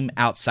first team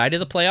outside of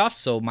the playoffs,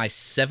 so my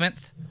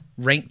 7th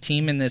ranked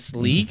team in this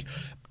league.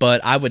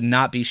 But I would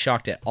not be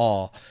shocked at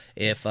all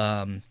if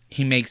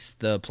he makes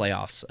the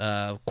playoffs.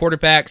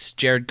 Quarterbacks,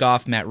 Jared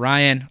Goff, Matt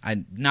Ryan.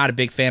 I'm not a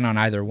big fan on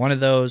either one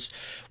of those.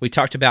 We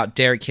talked about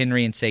Derrick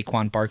Henry and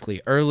Saquon Barkley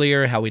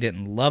earlier, how we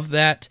didn't love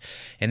that.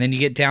 And then you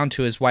get down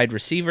to his wide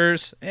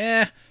receivers.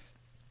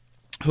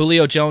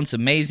 Julio Jones,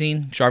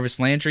 amazing. Jarvis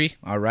Landry,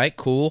 all right,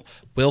 cool.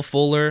 Will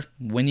Fuller,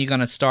 when you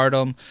going to start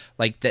him?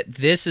 Like that.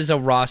 This is a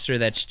roster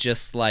that's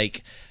just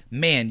like,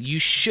 man, you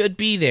should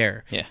be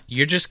there. Yeah.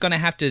 You're just going to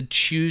have to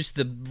choose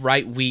the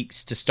right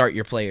weeks to start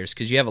your players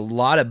because you have a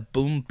lot of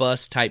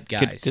boom-bust type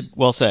guys. Good,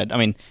 well said. I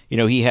mean,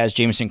 he has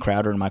Jamison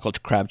Crowder and Michael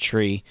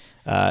Crabtree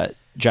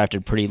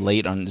drafted pretty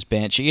late on his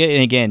bench.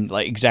 And again,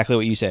 like exactly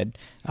what you said,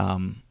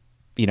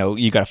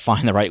 you got to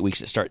find the right weeks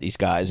to start these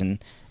guys.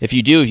 And if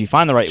you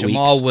find the right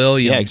Jamal weeks.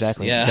 Williams. Yeah,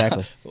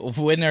 exactly.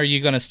 When are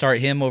you going to start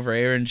him over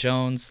Aaron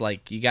Jones?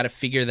 Like, you got to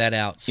figure that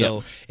out.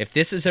 So if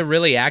this is a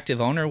really active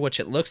owner, which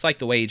it looks like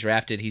the way he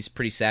drafted, he's a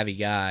pretty savvy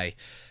guy.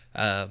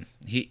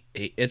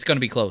 It's going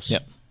to be close.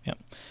 Yep.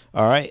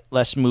 All right,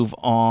 let's move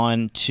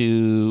on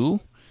to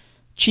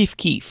Chief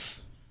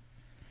Keef.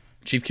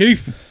 Chief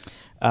Keef.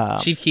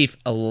 Chief Keef,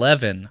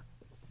 11.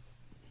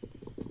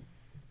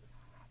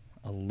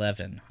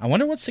 11. I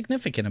wonder what's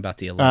significant about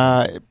the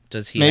 11.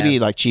 Does he maybe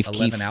have like Chief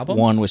 11 Keef albums?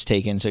 1 was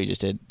taken, so he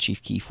just did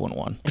Chief Keef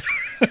 1-1.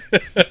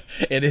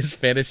 It is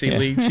fantasy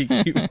league. Chief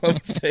Keef 1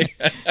 was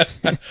taken.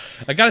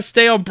 I got to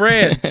stay on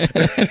brand.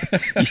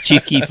 He's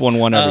Chief Keef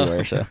 1-1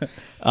 everywhere. So,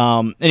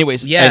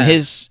 anyways, Yeah. and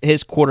his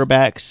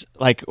quarterbacks,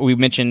 like we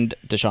mentioned,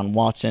 Deshaun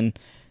Watson.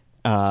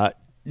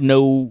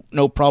 No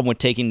problem with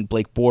taking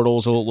Blake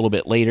Bortles a little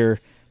bit later,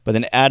 but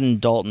then adding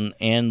Dalton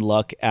and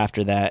Luck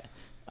after that.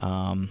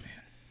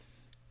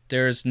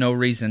 There's no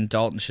reason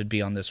Dalton should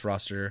be on this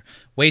roster.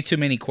 Way too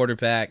many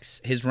quarterbacks.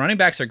 His running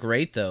backs are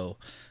great, though.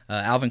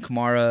 Alvin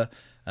Kamara,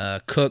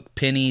 Cook,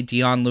 Penny,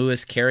 Deion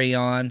Lewis, Carry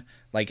On.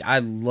 Like, I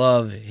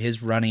love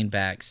his running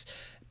backs.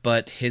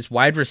 But his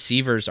wide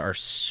receivers are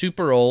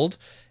super old,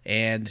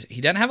 and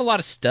he doesn't have a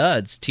lot of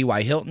studs.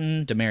 T.Y.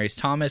 Hilton, Demaryius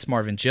Thomas,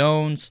 Marvin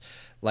Jones.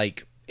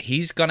 Like,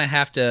 he's going to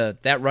have to...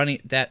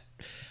 That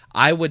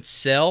I would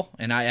sell,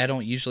 and I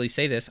don't usually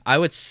say this, I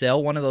would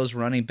sell one of those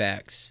running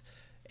backs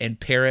and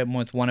pair him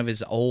with one of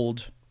his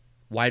old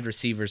wide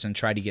receivers and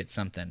try to get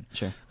something.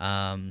 Sure.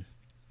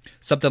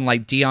 Something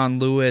like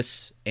Deion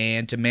Lewis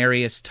and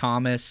Demaryius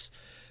Thomas.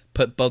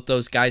 Put both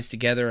those guys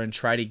together and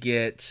try to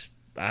get,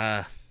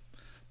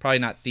 probably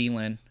not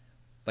Thielen,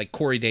 like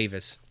Corey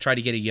Davis. Try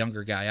to get a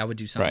younger guy. I would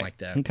do something like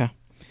that. Okay.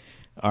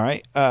 All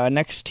right.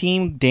 Next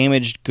team,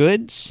 Damaged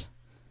Goods.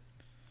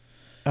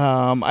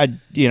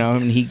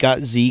 He got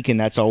Zeke, and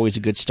that's always a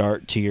good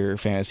start to your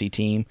fantasy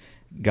team.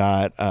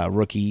 Got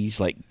rookies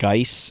like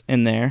Geis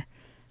in there.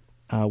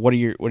 What are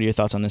your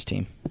thoughts on this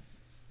team?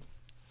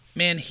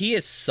 Man, he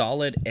is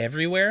solid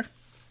everywhere,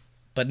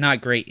 but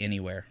not great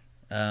anywhere.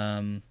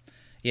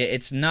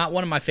 It's not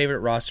one of my favorite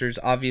rosters.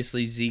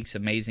 Obviously, Zeke's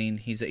amazing.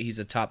 He's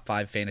a top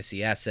 5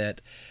 fantasy asset,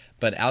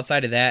 but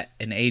outside of that,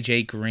 an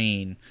AJ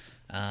Green,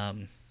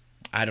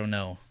 I don't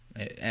know.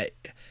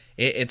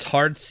 It's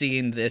hard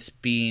seeing this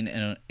being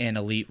an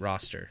elite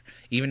roster.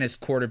 Even as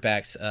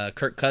quarterbacks,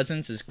 Kirk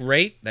Cousins is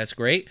great. That's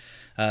great.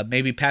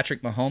 Maybe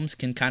Patrick Mahomes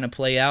can kind of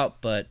play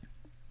out, but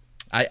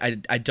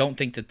I don't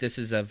think that this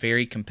is a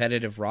very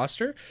competitive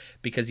roster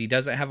because he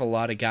doesn't have a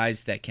lot of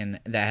guys that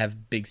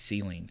have big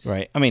ceilings.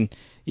 Right. I mean,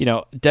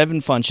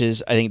 Devin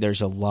Funchess, I think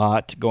there's a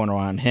lot going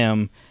around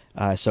him.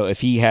 So if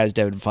he has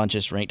Devin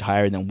Funchess ranked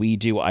higher than we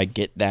do, I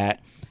get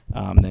that.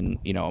 Then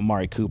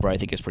Amari Cooper, I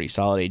think, is pretty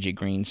solid. AJ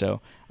Green, so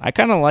I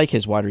kind of like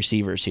his wide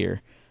receivers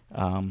here.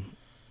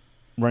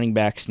 Running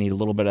backs need a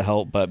little bit of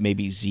help, but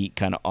maybe Zeke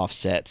kind of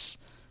offsets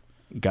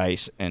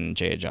Geis and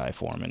Jay Ajayi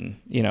for him, and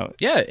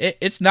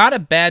it's not a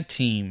bad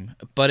team,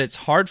 but it's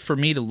hard for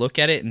me to look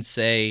at it and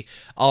say,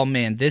 "Oh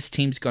man, this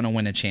team's going to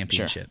win a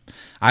championship." Sure.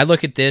 I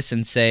look at this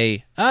and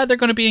say, "They're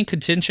going to be in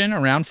contention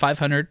around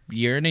 500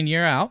 year in and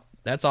year out."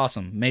 That's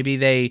awesome. Maybe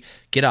they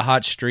get a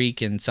hot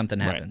streak and something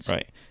happens.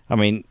 Right. I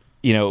mean,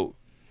 you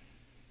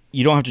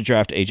don't have to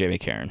draft AJ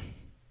McCarron.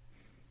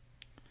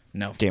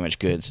 No. Damaged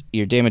goods.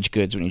 You're damaged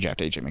goods when you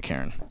draft AJ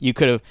McCarron. You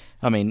could have,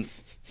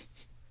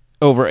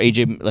 over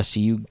AJ, let's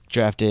see, you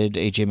drafted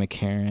AJ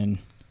McCarron.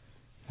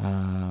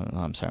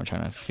 I'm sorry, I'm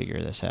trying to figure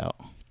this out.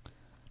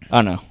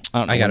 I don't know.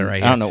 I got it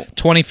right here. I don't know.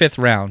 25th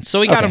round.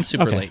 So we got him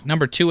super late.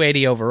 Number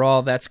 280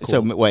 overall. That's cool.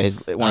 So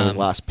one of his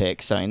last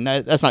picks. I mean,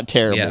 that's not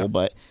terrible,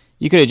 but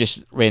you could have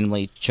just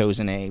randomly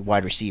chosen a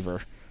wide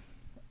receiver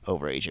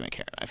over AJ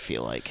McCarron, I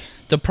feel like.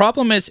 The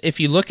problem is, if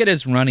you look at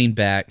his running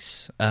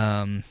backs,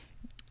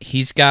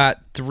 he's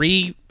got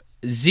 3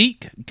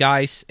 Zeke,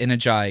 Geis, and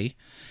Ajayi.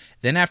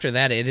 Then after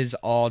that, it is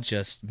all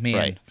just,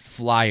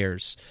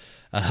 flyers.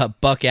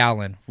 Buck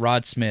Allen,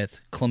 Rod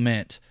Smith,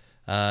 Clement,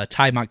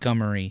 Ty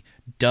Montgomery,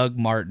 Doug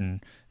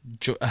Martin,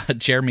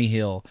 Jeremy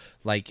Hill.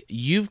 Like,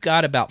 you've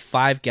got about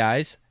 5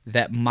 guys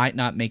that might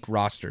not make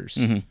rosters.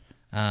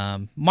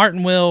 Mm-hmm.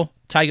 Martin will,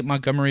 Ty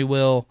Montgomery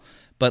will,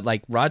 but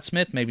like Rod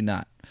Smith, maybe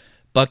not.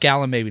 Buck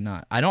Allen, maybe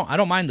not. I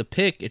don't mind the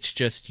pick. It's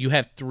just you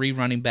have 3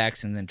 running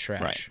backs and then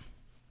trash. Right.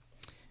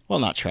 Well,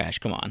 not trash.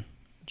 Come on.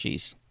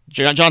 Jeez.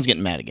 John's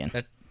getting mad again.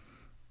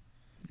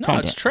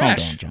 It's trash.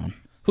 Calm down, John.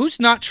 Who's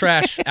not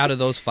trash out of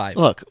those 5?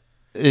 Look,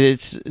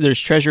 there's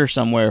treasure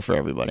somewhere for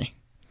everybody.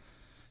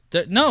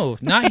 No,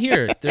 not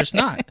here. There's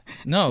not.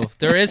 No,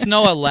 there is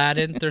no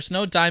Aladdin. There's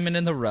no diamond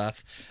in the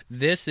rough.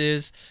 This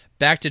is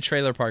back to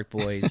Trailer Park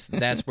Boys.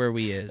 That's where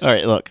we is. All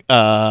right, look.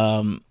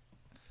 Hold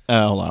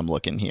on, I'm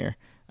looking here.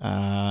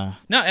 No,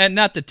 and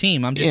not the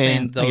team. I'm just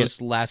saying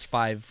those last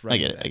 5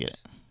 running backs. I get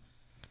it.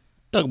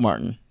 Doug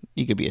Martin,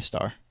 you could be a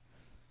star.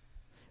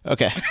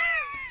 Okay.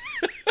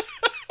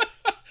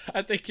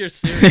 I think you're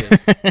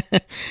serious.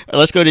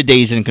 Let's go to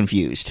Dazed and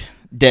Confused.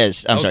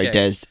 Dazed.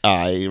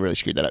 I really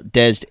screwed that up.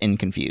 Dazed and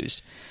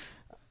Confused.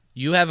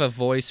 You have a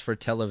voice for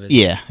television.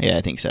 Yeah,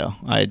 I think so.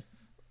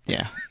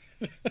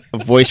 A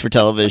voice for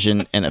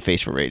television and a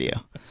face for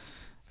radio.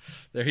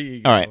 There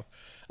you go. All right.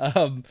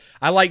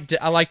 I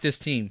like this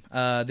team.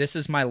 This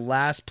is my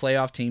last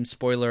playoff team.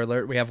 Spoiler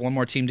alert: we have one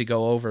more team to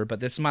go over, but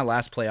this is my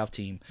last playoff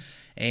team.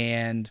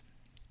 And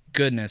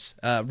goodness,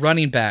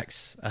 running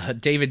backs: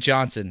 David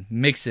Johnson,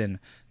 Mixon,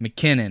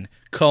 McKinnon,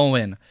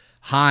 Cohen,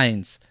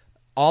 Hines.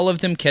 All of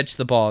them catch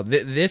the ball.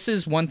 This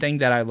is one thing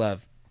that I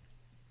love,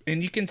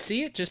 and you can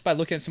see it just by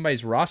looking at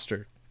somebody's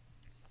roster.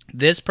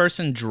 This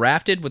person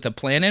drafted with a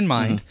plan in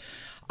mind. Mm-hmm.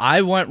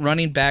 I want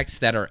running backs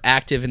that are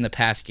active in the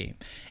pass game.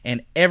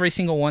 And every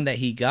single one that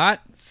he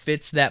got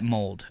fits that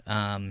mold.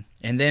 And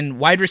then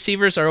wide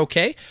receivers are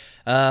okay.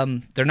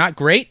 They're not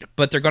great,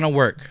 but they're going to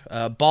work.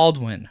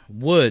 Baldwin,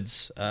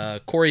 Woods,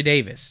 Corey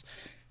Davis.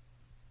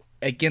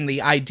 Again,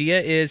 the idea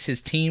is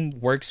his team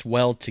works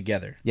well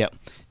together. Yep.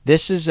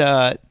 This is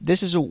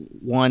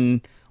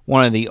one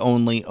of the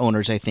only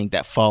owners, I think,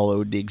 that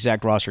followed the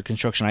exact roster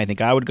construction I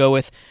think I would go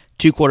with.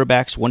 2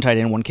 quarterbacks, 1 tight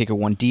end, 1 kicker,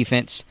 1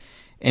 defense.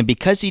 And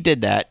because he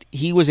did that,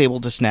 he was able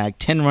to snag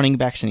 10 running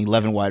backs and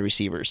 11 wide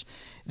receivers.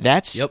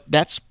 That's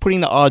putting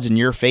the odds in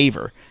your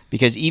favor,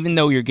 because even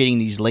though you're getting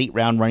these late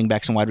round running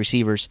backs and wide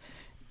receivers,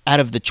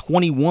 out of the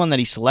 21 that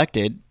he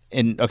selected,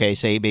 and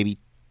say maybe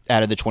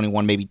out of the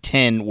 21, maybe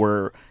 10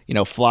 were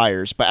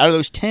flyers, but out of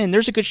those 10,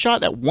 there's a good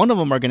shot that one of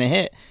them are going to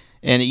hit,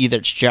 and either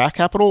it's draft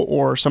capital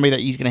or somebody that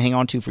he's going to hang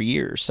on to for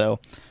years. So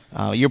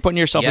you're putting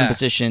yourself in a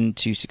position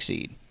to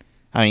succeed.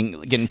 I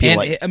mean, getting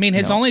people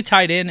his only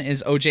tight end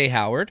is O.J.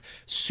 Howard,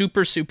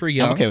 super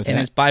young, and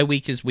his bye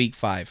week is week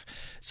 5.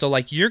 So,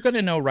 you're going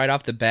to know right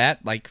off the bat,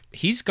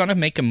 he's going to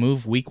make a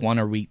move week 1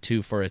 or week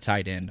 2 for a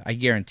tight end. I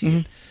guarantee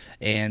it.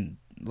 And,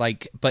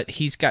 but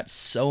he's got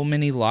so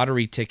many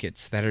lottery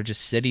tickets that are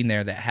just sitting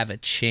there that have a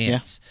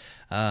chance.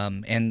 Yeah.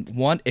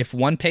 And if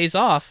one pays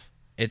off,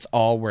 it's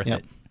all worth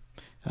it.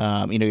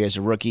 He has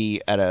a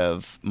rookie out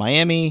of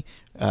Miami,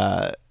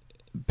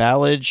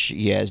 Ballage.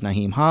 He has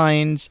Nyheim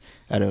Hines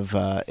out of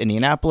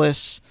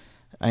Indianapolis.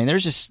 I mean,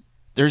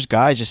 there's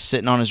guys just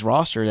sitting on his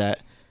roster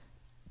that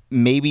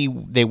maybe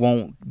they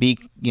won't be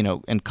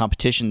in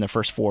competition the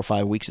first 4 or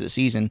 5 weeks of the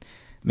season.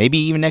 Maybe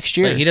even next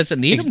year. But he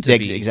doesn't need him to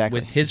be exactly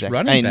with his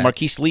running back.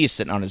 Marquise Lee is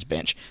sitting on his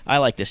bench. I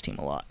like this team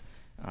a lot.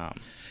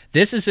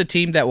 This is a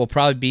team that will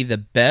probably be the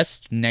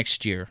best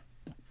next year.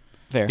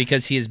 Fair.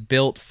 Because he is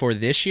built for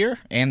this year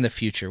and the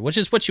future, which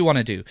is what you want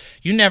to do.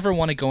 You never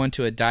want to go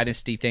into a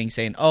dynasty thing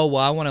saying, oh,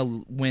 well, I want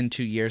to win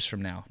 2 years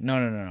from now.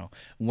 No.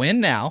 Win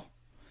now,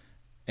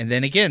 and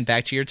then again,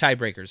 back to your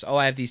tiebreakers. Oh,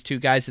 I have these 2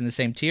 guys in the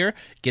same tier.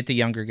 Get the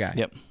younger guy.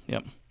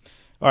 Yep.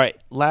 All right,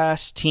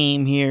 last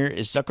team here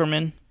is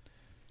Zuckerman.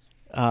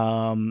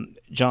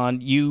 John,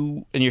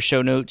 you, in your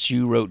show notes,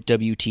 you wrote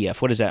WTF.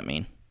 What does that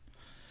mean?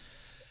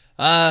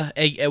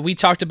 We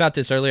talked about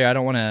this earlier. I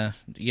don't want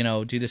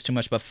to, do this too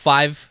much, but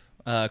 5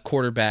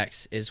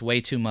 quarterbacks is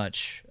way too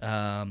much.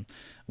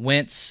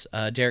 Wentz,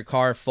 Derek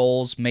Carr,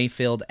 Foles,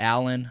 Mayfield,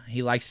 Allen.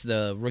 He likes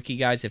the rookie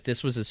guys. If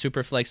this was a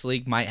super flex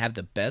league, might have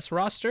the best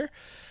roster.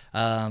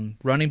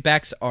 Running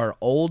backs are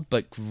old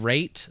but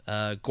great.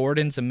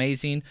 Gordon's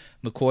amazing.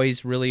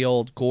 McCoy's really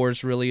old.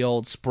 Gore's really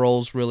old.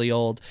 Sproul's really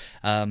old.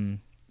 And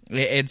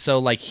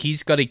so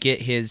he's got to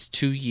get his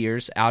 2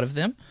 years out of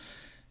them.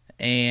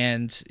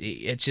 And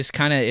it's just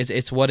kind of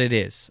it's what it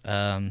is.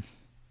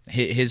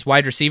 His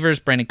wide receivers,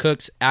 Brandon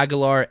Cooks,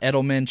 Aguilar,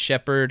 Edelman,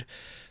 Shepard.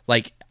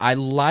 I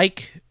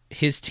like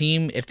his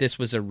team. If this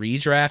was a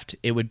redraft,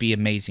 it would be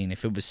amazing.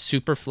 If it was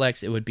super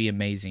flex, it would be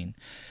amazing.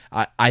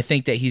 I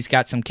think that he's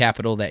got some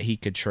capital that he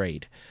could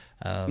trade.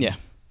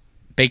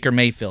 Baker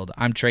Mayfield,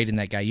 I'm trading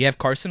that guy. You have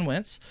Carson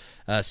Wentz,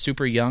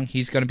 super young.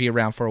 He's going to be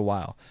around for a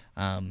while.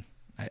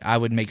 I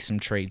would make some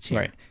trades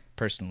here,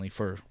 personally,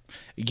 for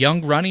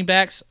young running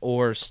backs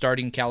or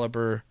starting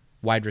caliber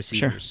wide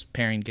receivers,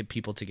 pairing, get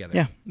people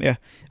together. Yeah.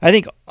 I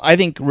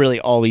think really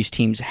all these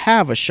teams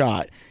have a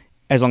shot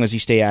as long as you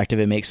stay active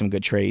and make some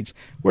good trades.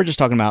 We're just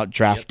talking about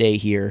draft day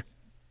here.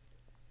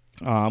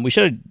 We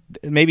should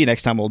maybe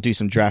next time we'll do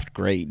some draft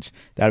grades.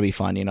 That'd be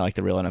fun, like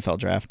the real NFL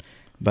draft.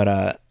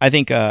 But I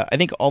think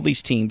all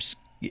these teams,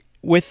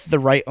 with the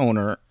right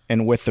owner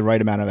and with the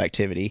right amount of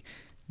activity,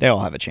 they all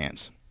have a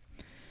chance.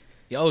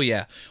 Oh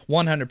yeah,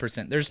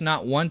 100%. There's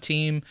not one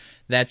team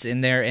that's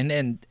in there,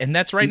 and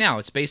that's right now.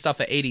 It's based off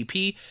of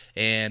ADP,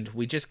 and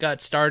we just got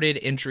started.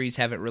 Injuries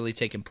haven't really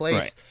taken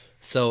place,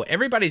 so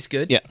everybody's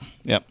good.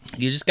 Yeah.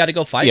 You just got to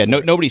go fight. Yeah,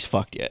 nobody's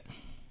fucked yet.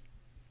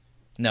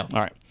 No.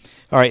 All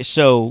right.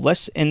 So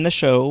let's end the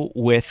show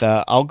with.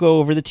 I'll go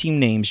over the team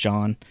names,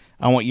 John.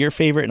 I want your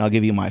favorite, and I'll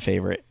give you my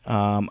favorite.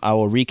 I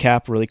will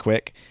recap really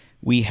quick.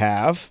 We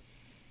have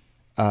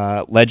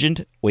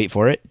Legend. Wait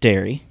for it.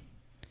 Dairy.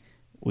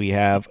 We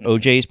have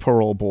OJ's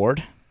Parole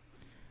Board,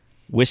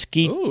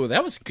 Whiskey. Ooh,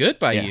 that was good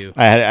by you.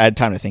 I had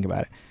time to think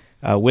about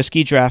it.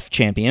 Whiskey Draft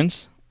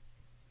Champions,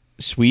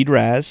 Swede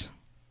Raz,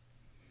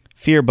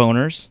 Fear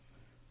Boners,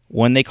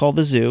 One They Call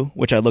the Zoo,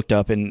 which I looked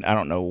up and I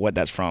don't know what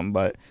that's from,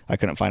 but I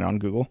couldn't find it on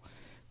Google.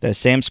 The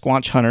Sam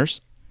Squanch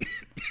Hunters,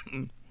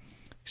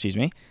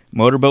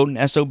 Motorboat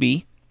and SOB,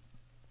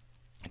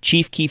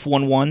 Chief Keef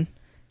 11,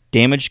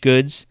 Damaged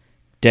Goods,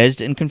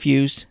 Dazed and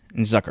Confused,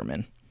 and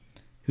Zuckerman.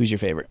 Who's your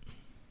favorite?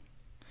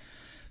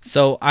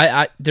 So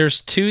I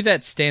there's two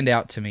that stand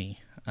out to me.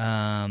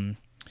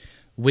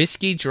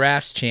 Whiskey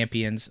Drafts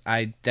Champions.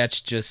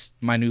 That's just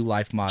my new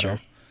life motto.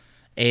 Sure.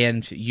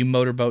 And You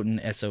Motorboat and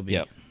SOB.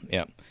 Yep.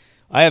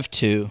 I have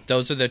two.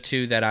 Those are the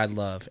two that I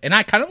love, and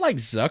I kind of like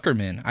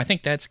Zuckerman. I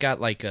think that's got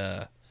like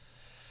a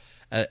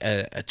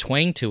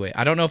twang to it.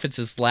 I don't know if it's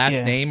his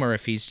last name or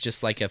if he's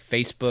just like a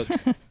Facebook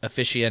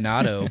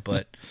aficionado,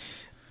 but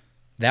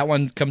that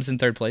one comes in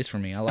third place for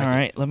me. I like it. All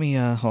right, let me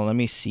let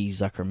me see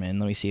Zuckerman.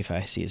 Let me see if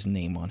I see his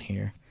name on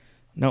here.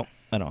 No,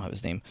 I don't have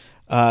his name.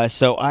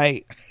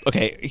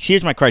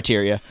 Here's my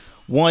criteria.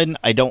 One,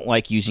 I don't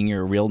like using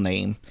your real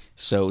name.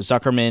 So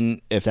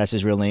Zuckerman, if that's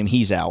his real name,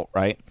 he's out,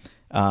 right?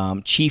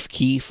 Chief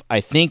Keef,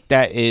 I think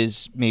that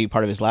is maybe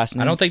part of his last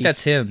name. I don't think Keef.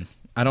 That's him.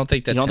 I don't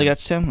think that's You don't him. think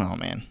that's him? Oh,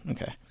 man.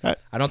 Okay.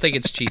 I don't think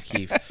it's Chief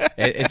Keef.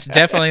 It's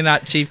definitely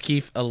not Chief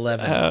Keef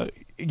 11.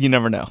 You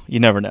never know.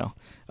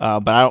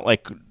 But I don't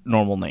like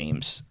normal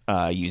names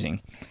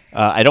using.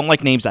 I don't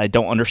like names I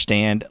don't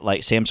understand,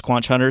 like Sam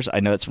Squanch Hunters. I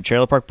know that's from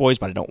Trailer Park Boys,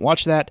 but I don't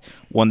watch that.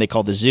 One they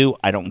call The Zoo.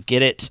 I don't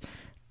get it.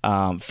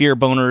 Fear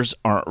Boners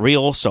aren't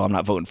real, so I'm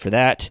not voting for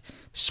that.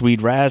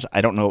 Swede Raz, I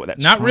don't know what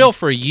that's Not from. real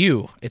for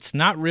you. It's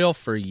not real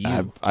for you.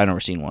 I've never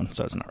seen one,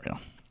 so it's not real.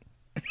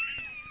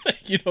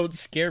 You don't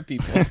scare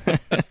people.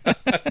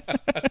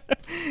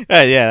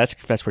 Yeah,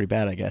 that's pretty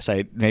bad, I guess.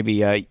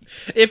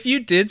 If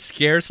you did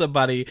scare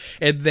somebody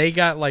and they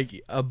got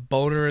like a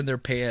boner in their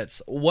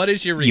pants, what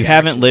is your reaction? You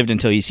haven't lived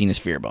until you've seen his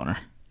fear boner.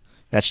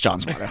 That's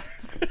John's motto.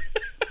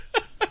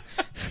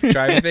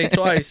 Try everything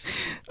twice.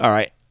 All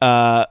right.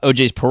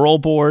 OJ's Parole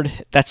Board.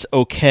 That's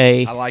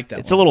okay. I like that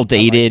It's one. a little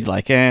dated,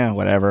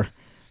 whatever.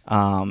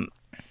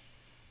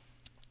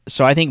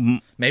 So I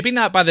think Maybe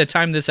not by the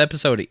time this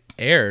episode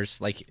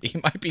airs. Like, he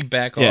might be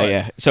back on.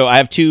 yeah. So I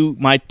have two.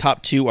 My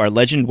top two are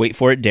Legend, Wait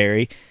For It,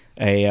 Dairy,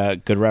 a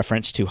good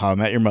reference to How I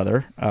Met Your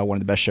Mother, one of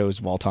the best shows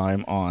of all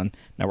time on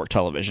network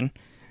television,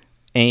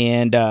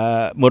 and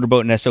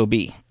Motorboat and SOB.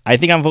 I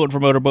think I'm voting for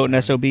Motorboat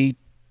and SOB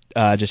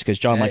just because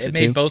John likes it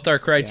made too. both our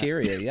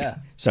criteria, yeah.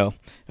 So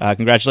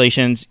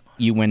congratulations,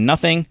 you win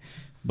nothing,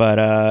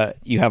 but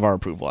you have our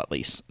approval at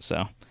least.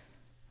 So,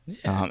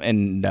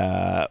 and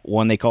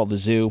one they call The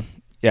Zoo.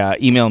 Yeah,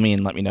 email me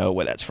and let me know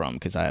where that's from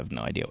because I have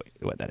no idea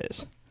what that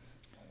is.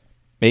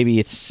 Maybe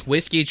it's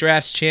Whiskey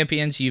Drafts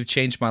Champions. You've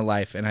changed my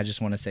life, and I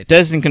just want to say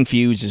Dazed and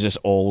Confused is just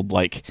old.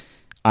 Like,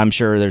 I'm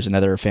sure there's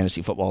another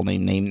fantasy football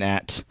name named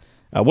that.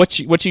 What's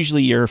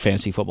usually your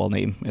fantasy football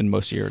name in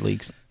most of your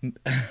leagues?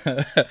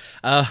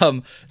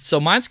 So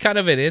mine's kind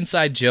of an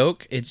inside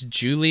joke. It's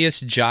Julius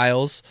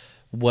Giles,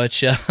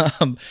 which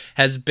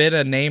has been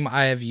a name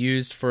I have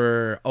used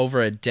for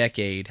over a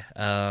decade.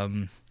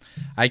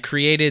 I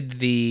created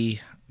the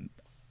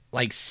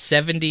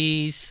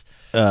 70s.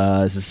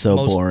 This is so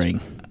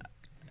boring.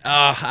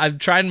 I'm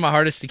trying my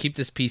hardest to keep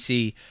this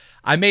PC.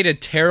 I made a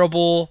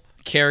terrible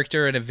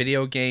character in a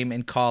video game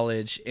in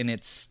college, and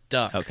it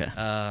stuck. Okay.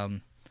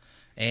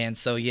 And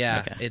so,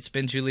 It's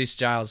been Julius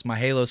Giles, my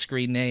Halo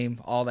screen name,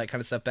 all that kind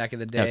of stuff back in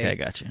the day. Okay, I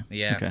got you.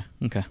 Yeah.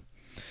 Okay.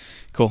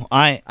 Cool.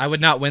 I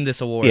would not win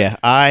this award. Yeah,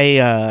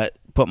 I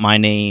put my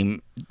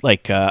name,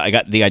 I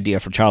got the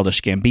idea from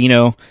Childish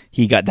Gambino.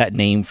 He got that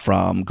name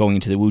from going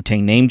to the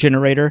Wu-Tang name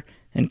generator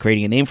and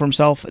creating a name for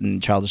himself,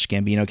 and Childish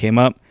Gambino came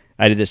up.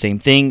 I did the same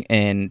thing,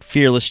 and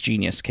Fearless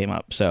Genius came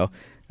up. So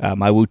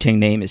my Wu-Tang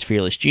name is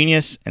Fearless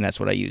Genius, and that's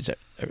what I use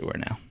everywhere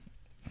now.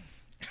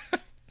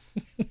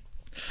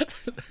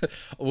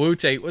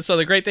 Wu-Tang. So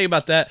the great thing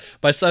about that,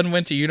 my son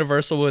went to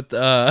Universal with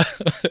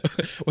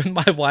with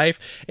my wife,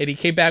 and he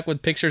came back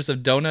with pictures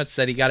of donuts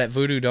that he got at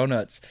Voodoo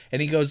Donuts.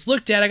 And he goes,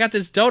 "Look, Dad, I got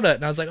this donut."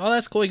 And I was like, "Oh,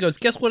 that's cool." He goes,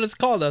 "Guess what it's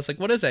called?" I was like,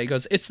 "What is that?" He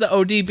goes, "It's the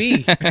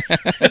ODB."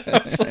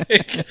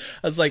 I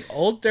was like,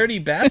 "Old dirty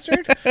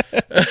bastard."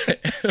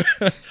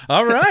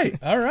 All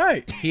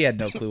right. He had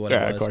no clue what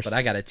it was, but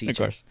I got to teach him. Of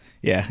course.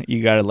 Yeah,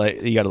 you gotta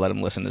let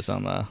him listen to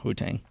some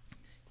Wu-Tang.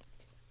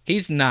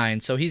 He's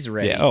 9, so he's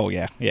ready. Yeah. Oh,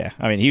 yeah.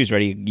 I mean, he was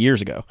ready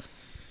years ago.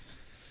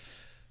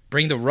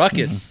 Bring the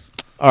ruckus.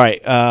 Mm-hmm. All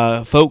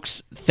right,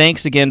 folks,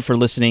 thanks again for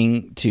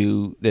listening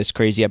to this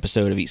crazy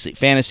episode of Eat Sleep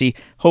Fantasy.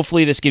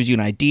 Hopefully this gives you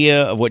an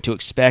idea of what to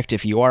expect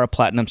if you are a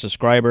Platinum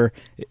subscriber.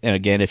 And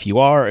again, if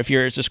you're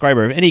a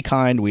subscriber of any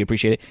kind, we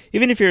appreciate it.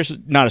 Even if you're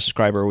not a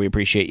subscriber, we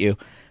appreciate you.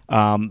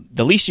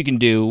 The least you can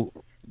do,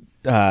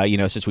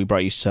 since we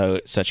brought you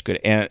such good...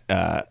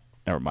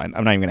 never mind.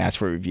 I'm not even going to ask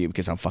for a review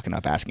because I'm fucking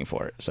up asking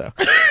for it. So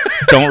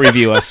don't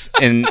review us,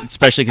 and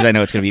especially because I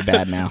know it's going to be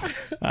bad now.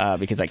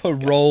 Because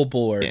Parole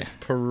Board. Yeah.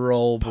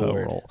 Parole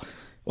Board. Parole.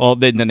 Well,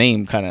 the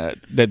name kind of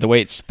the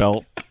way it's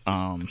spelled.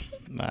 I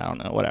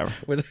don't know. Whatever.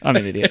 I'm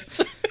an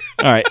idiot.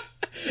 All right.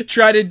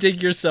 Try to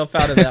dig yourself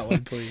out of that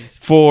one, please.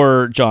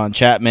 For John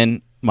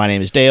Chapman, my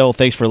name is Dale.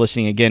 Thanks for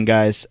listening again,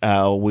 guys.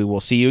 We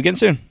will see you again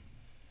soon.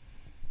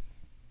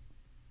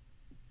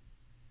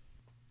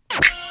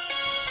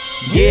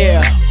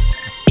 Yeah.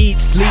 Eat,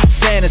 sleep,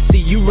 Fantasy,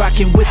 you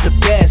rockin' with the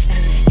best.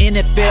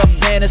 NFL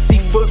Fantasy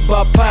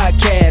Football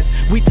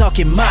Podcast. We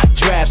talking mock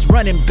drafts,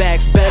 running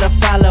backs, better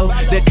follow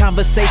the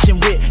conversation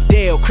with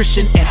Dale,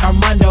 Christian, and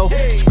Armando.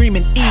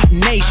 Screaming Eat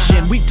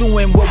Nation, we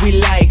doing what we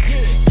like.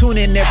 Tune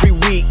in every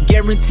week,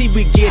 guarantee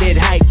we get it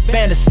hype.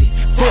 Fantasy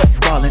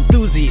football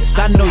enthusiasts,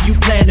 I know you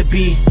plan to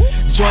be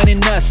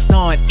joining us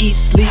on Eat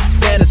Sleep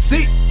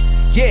Fantasy.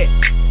 Yeah,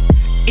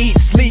 Eat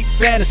Sleep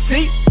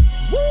Fantasy.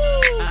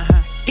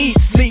 Eat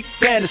Sleep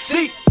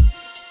Fantasy.